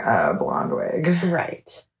wearing a blonde wig.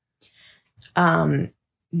 Right.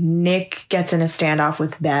 Nick gets in a standoff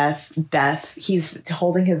with Beth. He's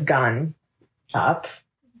holding his gun up,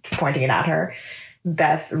 pointing it at her.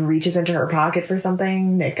 Beth reaches into her pocket for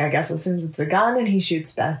something. Nick, I guess, assumes it's a gun, and he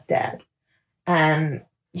shoots Beth dead. And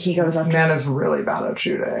he goes up. Man is really bad at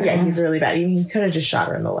shooting. Yeah, he's really bad. He could have just shot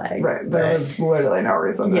her in the leg. Right. There was literally no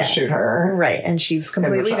reason to shoot her. Right. And she's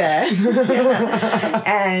completely dead.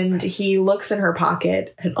 And he looks in her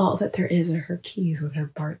pocket, and all that there is are her keys with her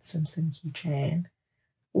Bart Simpson keychain.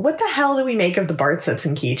 What the hell do we make of the Bart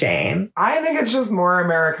Simpson keychain? I think it's just more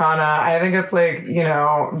Americana. I think it's like, you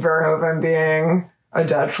know, Verhoeven being a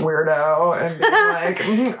Dutch weirdo and being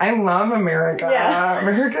like, I love America. Yeah.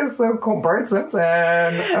 America's so cool. Bart Simpson.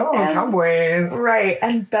 Oh, cowboys. Right.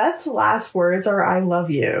 And Beth's last words are, I love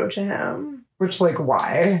you to him. Which, like,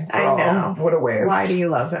 why? Girl, I know. What a waste. Why do you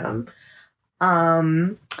love him?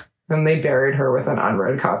 And they buried her with an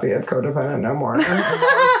unread copy of Codependent No More. And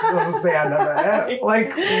that was the end of it.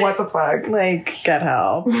 Like, what the fuck? Like, get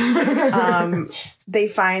help. They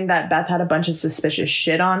find that Beth had a bunch of suspicious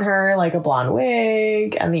shit on her, like a blonde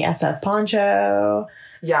wig and the SF poncho.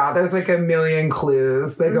 Yeah, there's like a million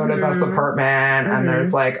clues. They go to Beth's apartment and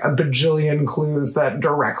there's like a bajillion clues that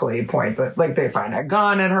directly point that, like, they find a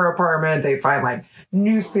gun in her apartment. They find like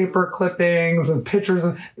newspaper clippings and pictures.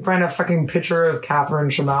 They find a fucking picture of Catherine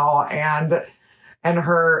Tramel and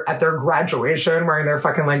her at their graduation wearing their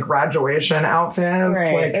fucking like graduation outfits.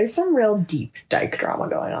 Right. Like, there's some real deep dyke drama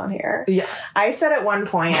going on here. Yeah. I said at one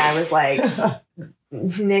point, I was like,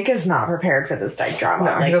 Nick is not prepared for this dyke drama.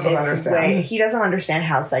 No, like, he doesn't understand. He doesn't understand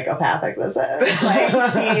how psychopathic this is.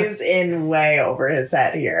 Like, he's in way over his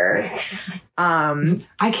head here.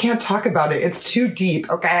 I can't talk about it. It's too deep,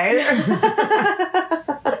 okay?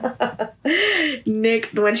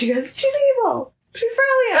 Nick, when she goes, she's evil. She's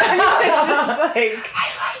brilliant. Like, I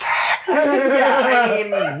love her. Yeah, I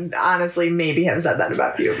mean, honestly, maybe have said that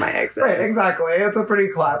about a few of my exes. Right, exactly. It's a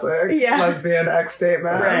pretty classic lesbian ex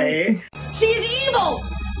statement. Right. She's evil.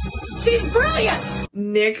 She's brilliant.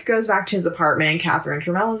 Nick goes back to his apartment. Catherine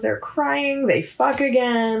Tramel is there crying. They fuck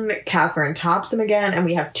again. Catherine tops him again. And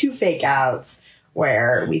we have two fake outs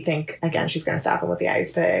where we think, again, she's going to stab him with the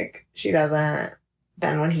ice pick. She doesn't.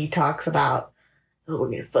 Then when he talks about, oh, we're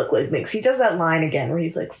going to fuck like minks, he does that line again where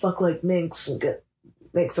he's like, fuck like minks and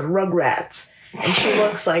make some rugrats. And she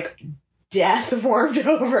looks like death warmed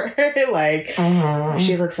over her. Like,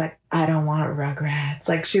 she looks like, I don't want rugrats.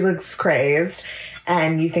 Like, she looks crazed.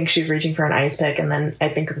 And you think she's reaching for an ice pick, and then I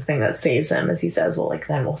think the thing that saves him is he says, well, like,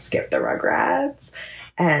 then we'll skip the Rugrats.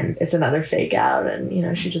 And it's another fake out, and, you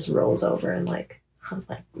know, she just rolls over and, like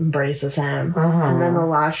embraces him. And then the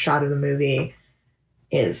last shot of the movie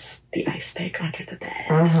is the ice pick under the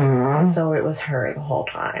bed. So it was her the whole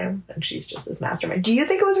time, and she's just this mastermind. Do you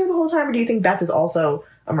think it was her the whole time, or do you think Beth is also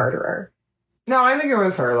a murderer? No, I think it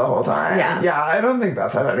was her the whole time. Yeah, I don't think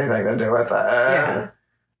Beth had anything to do with it. Yeah.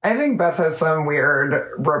 I think Beth has some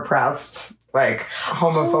weird, repressed, like,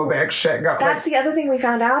 homophobic shit going. That's the other thing we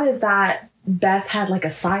found out, is that Beth had, like,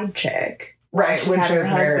 a side chick. Right, when she was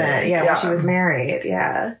married. Yeah, when she was married,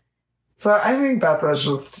 yeah. So I think Beth was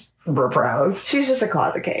just repressed. She's just a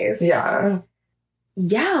closet case. Yeah.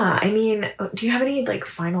 Yeah, I mean, do you have any, like,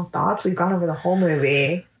 final thoughts? We've gone over the whole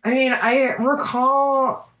movie. I mean, I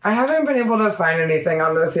recall... I haven't been able to find anything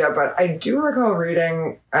on this yet, but I do recall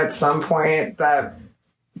reading at some point that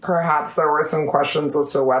perhaps there were some questions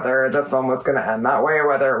as to whether the film was going to end that way,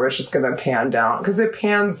 whether it was just going to pan down. Because it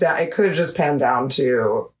pans down. It could just pan down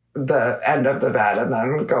to the end of the bed and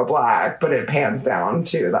then go black, but it pans down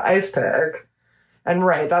to the ice pick. And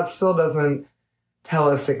right, that still doesn't tell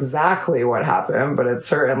us exactly what happened, but it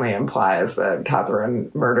certainly implies that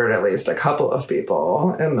Catherine murdered at least a couple of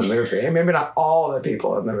people in the movie. Maybe not all the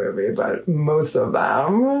people in the movie, but most of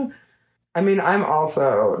them. I mean, I'm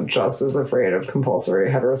also just as afraid of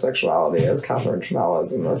compulsory heterosexuality as Catherine Tramell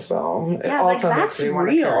is in this film. It also like, makes that's me want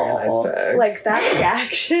to carry an ice pick. Like, that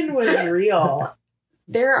reaction was real.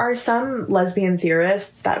 There are some lesbian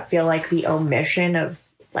theorists that feel like the omission of,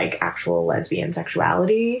 like, actual lesbian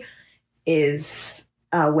sexuality is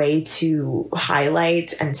a way to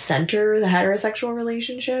highlight and center the heterosexual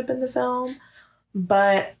relationship in the film.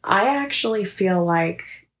 But I actually feel like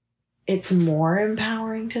it's more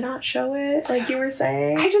empowering to not show it, like you were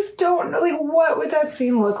saying. I just don't know, like, what would that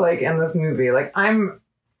scene look like in this movie? Like,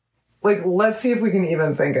 let's see if we can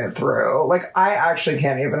even think it through. Like, I actually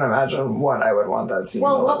can't even imagine what I would want that scene to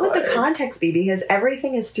look like. Well, what would the context be? Because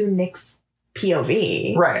everything is through Nick's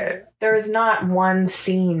POV. Right. There is not one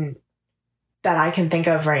scene that I can think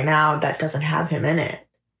of right now that doesn't have him in it,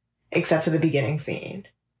 except for the beginning scene.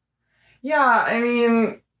 Yeah, I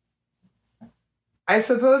mean, I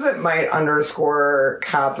suppose it might underscore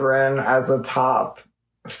Catherine as a top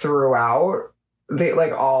throughout.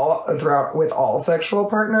 Throughout with all sexual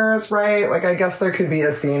partners, right? Like, I guess there could be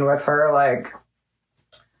a scene with her, like,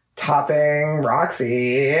 topping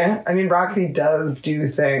Roxy. I mean, Roxy does do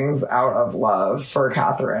things out of love for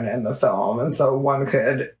Catherine in the film, and so one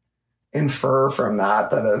could infer from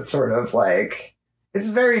that it's sort of like, it's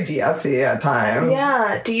very DS-y at times.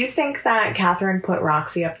 Yeah. Do you think that Catherine put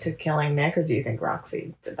Roxy up to killing Nick, or do you think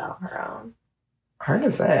Roxy did that on her own? Hard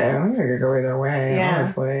to say. I think it could go either way,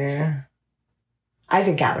 honestly. I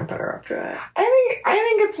think Catherine put her up to it. I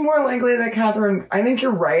think it's more likely that Catherine... I think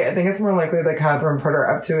you're right. I think it's more likely that Catherine put her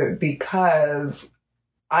up to it because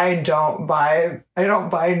I don't buy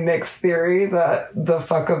Nick's theory that the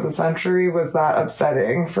fuck of the century was that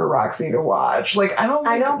upsetting for Roxy to watch. Like, I don't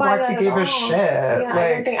think Roxy gave a shit. Yeah,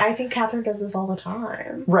 like, I think Catherine does this all the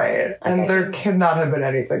time. Right. Like, and there could not have been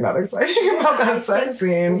anything that exciting about that sex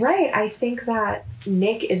scene. Right. I think that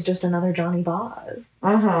Nick is just another Johnny Boz.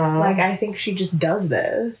 Uh-huh. Like, I think she just does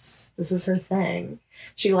this. This is her thing.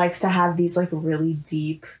 She likes to have these, like, really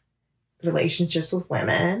deep relationships with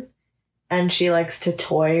women. And she likes to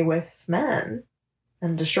toy with men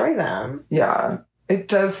and destroy them. Yeah. It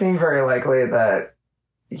does seem very likely that,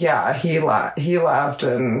 yeah, he left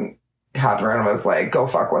and Catherine was like, go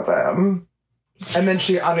fuck with him. And then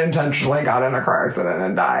she unintentionally got in a car accident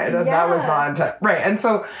and died. And that was not right. And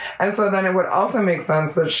so then it would also make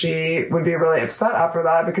sense that she would be really upset after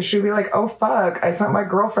that because she'd be like, oh fuck, I sent my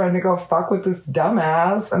girlfriend to go fuck with this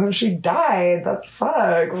dumbass and then she died. That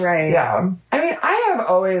sucks. Right. Yeah. I mean, I have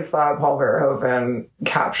always thought Paul Verhoeven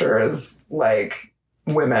captures like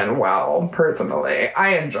women well, personally.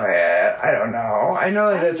 I enjoy it. I don't know. I know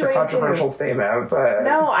that it's a controversial statement, but...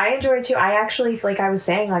 No, I enjoy it too. I actually, like I was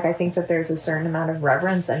saying, like, I think that there's a certain amount of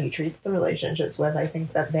reverence that he treats the relationships with. I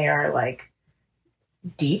think that they are, like,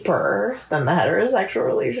 deeper than the heterosexual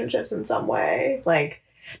relationships in some way. Like,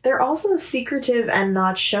 they're also secretive and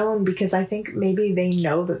not shown because I think maybe they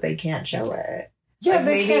know that they can't show it. Yeah, like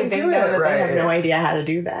they can't do it right. They have no idea how to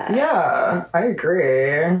do that. Yeah, I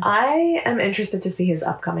agree. I am interested to see his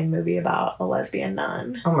upcoming movie about a lesbian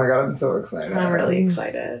nun. Oh my god, I'm so excited. I'm really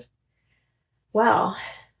excited. Well,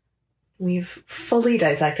 we've fully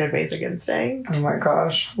dissected Basic Instinct. Oh my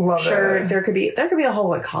gosh, love it. Sure, there could be a whole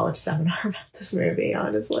like college seminar about this movie,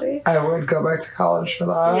 honestly. I would go back to college for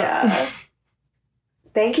that. Yeah.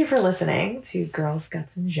 Thank you for listening to Girls,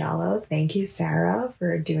 Guts, and Giallo. Thank you, Sarah,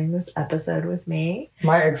 for doing this episode with me.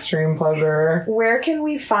 My extreme pleasure. Where can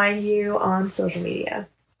we find you on social media?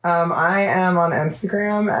 I am on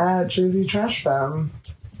Instagram at Jersey Trash Femme.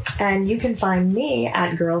 And you can find me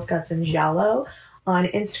at Girls, Guts, and Giallo on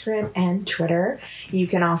Instagram and Twitter. You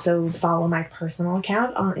can also follow my personal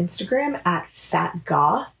account on Instagram at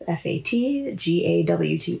fatgawth,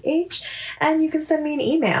 FATGAWTH, and you can send me an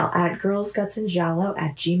email at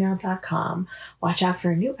girlsgutsandgiallo@gmail.com. Watch out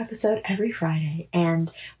for a new episode every Friday,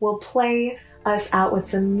 and we'll play us out with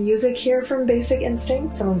some music here from Basic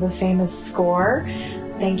Instinct, some of the famous score.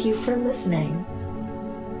 Thank you for listening.